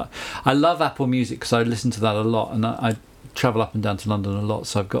artist that I love. Apple Music, because I listen to that a lot, and I travel up and down to London a lot,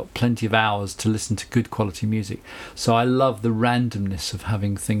 so I've got plenty of hours to listen to good quality music. So I love the randomness of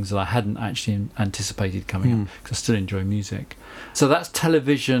having things that I hadn't actually anticipated coming up, because I still enjoy music. So that's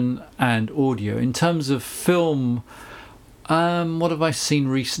television and audio. In terms of film, what have I seen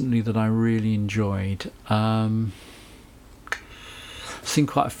recently that I really enjoyed? I've seen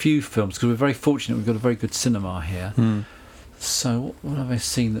quite a few films because we're very fortunate. We've got a very good cinema here. So what have I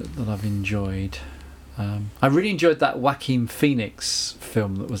seen that I've enjoyed? I really enjoyed that Joaquin Phoenix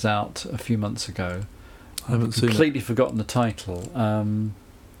film that was out a few months ago. I haven't seen it. Completely forgotten the title.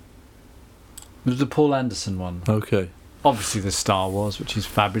 It was the Paul Anderson one. Okay. Obviously there's Star Wars, which is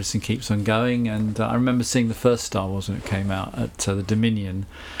fabulous and keeps on going, and I remember seeing the first Star Wars when it came out at the Dominion.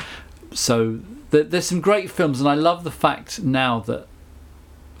 So there's some great films, and I love the fact now that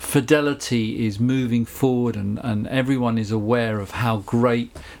fidelity is moving forward, and everyone is aware of how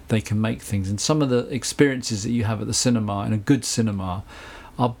great they can make things, and some of the experiences that you have at the cinema, in a good cinema,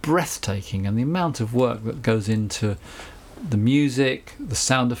 are breathtaking, and the amount of work that goes into the music, the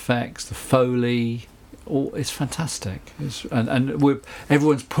sound effects, the Foley, it's fantastic.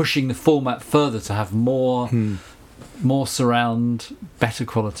 Everyone's pushing the format further to have more surround, better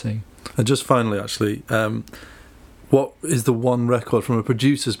quality. And just finally, actually, what is the one record from a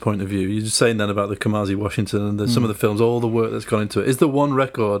producer's point of view? You're just saying then about the Kamasi Washington and some of the films, all the work that's gone into it. Is there one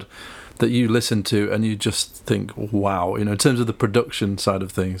record that you listen to and you just think, wow, in terms of the production side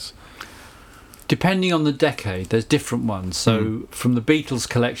of things? Depending on the decade, there's different ones. So from the Beatles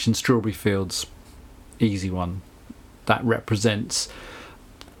collection, Strawberry Fields, easy one. That represents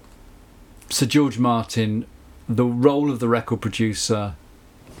Sir George Martin, the role of the record producer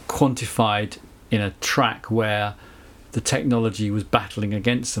quantified in a track where the technology was battling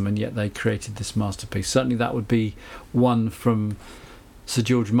against them, and yet they created this masterpiece. Certainly that would be one from Sir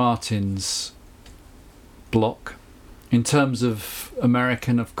George Martin's block. In terms of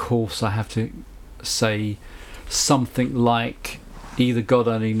American, of course, I have to say something like either God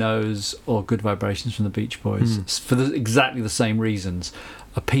Only Knows or Good Vibrations from the Beach Boys, for exactly the same reasons.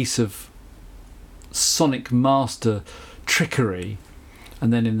 A piece of sonic master trickery.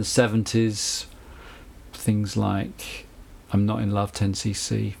 And then in the 70s, things like I'm Not in Love,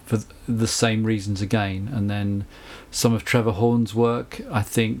 10cc, for the same reasons again. And then some of Trevor Horn's work, I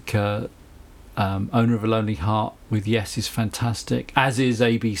think Owner of a Lonely Heart with Yes is fantastic, as is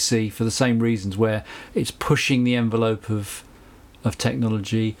ABC, for the same reasons, where it's pushing the envelope of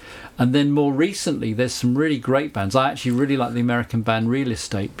technology. And then more recently, there's some really great bands. I actually really like the American band Real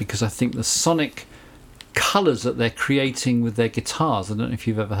Estate, because I think the sonic colours that they're creating with their guitars, I don't know if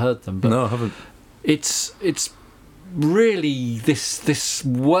you've ever heard them, but no, I haven't. It's really this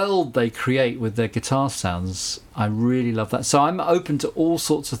world they create with their guitar sounds. I really love that. So I'm open to all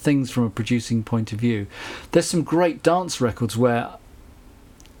sorts of things from a producing point of view. There's some great dance records where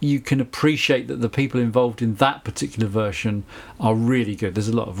you can appreciate that the people involved in that particular version are really good. There's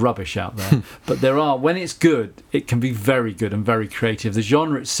a lot of rubbish out there, but when it's good, it can be very good and very creative. The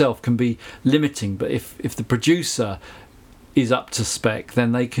genre itself can be limiting, but if the producer is up to spec,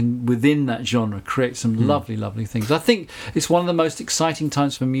 then they can, within that genre, create some lovely, lovely things. I think it's one of the most exciting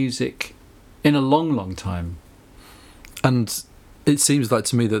times for music in a long, long time. And it seems like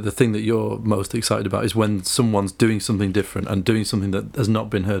to me that the thing that you're most excited about is when someone's doing something different and doing something that has not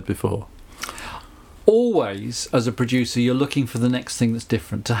been heard before. Always, as a producer, you're looking for the next thing that's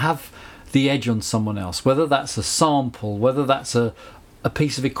different, to have the edge on someone else, whether that's a sample, whether that's a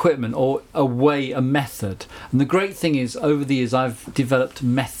piece of equipment or a method. And the great thing is, over the years, I've developed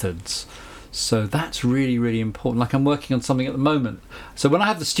methods. So that's really, really important. Like, I'm working on something at the moment. So when I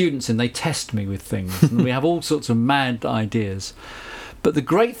have the students in, they test me with things. And we have all sorts of mad ideas. But the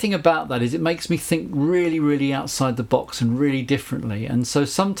great thing about that is it makes me think really, really outside the box and really differently. And so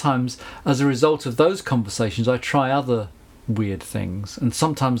sometimes, as a result of those conversations, I try other weird things, and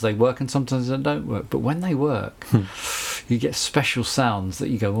sometimes they work and sometimes they don't work. But when they work, you get special sounds that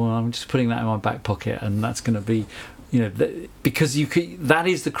you go, well, I'm just putting that in my back pocket, and that's going to be, because that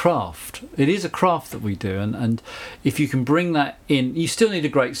is the craft. It is a craft that we do, and if you can bring that in, you still need a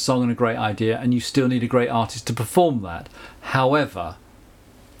great song and a great idea, and you still need a great artist to perform that. However,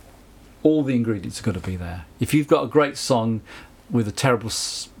 all the ingredients have got to be there. If you've got a great song with a terrible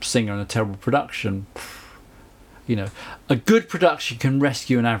singer and a terrible production, a good production can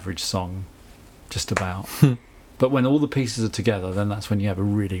rescue an average song, just about. But when all the pieces are together, then that's when you have a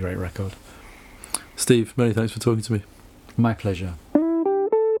really great record. Steve, many thanks for talking to me. My pleasure.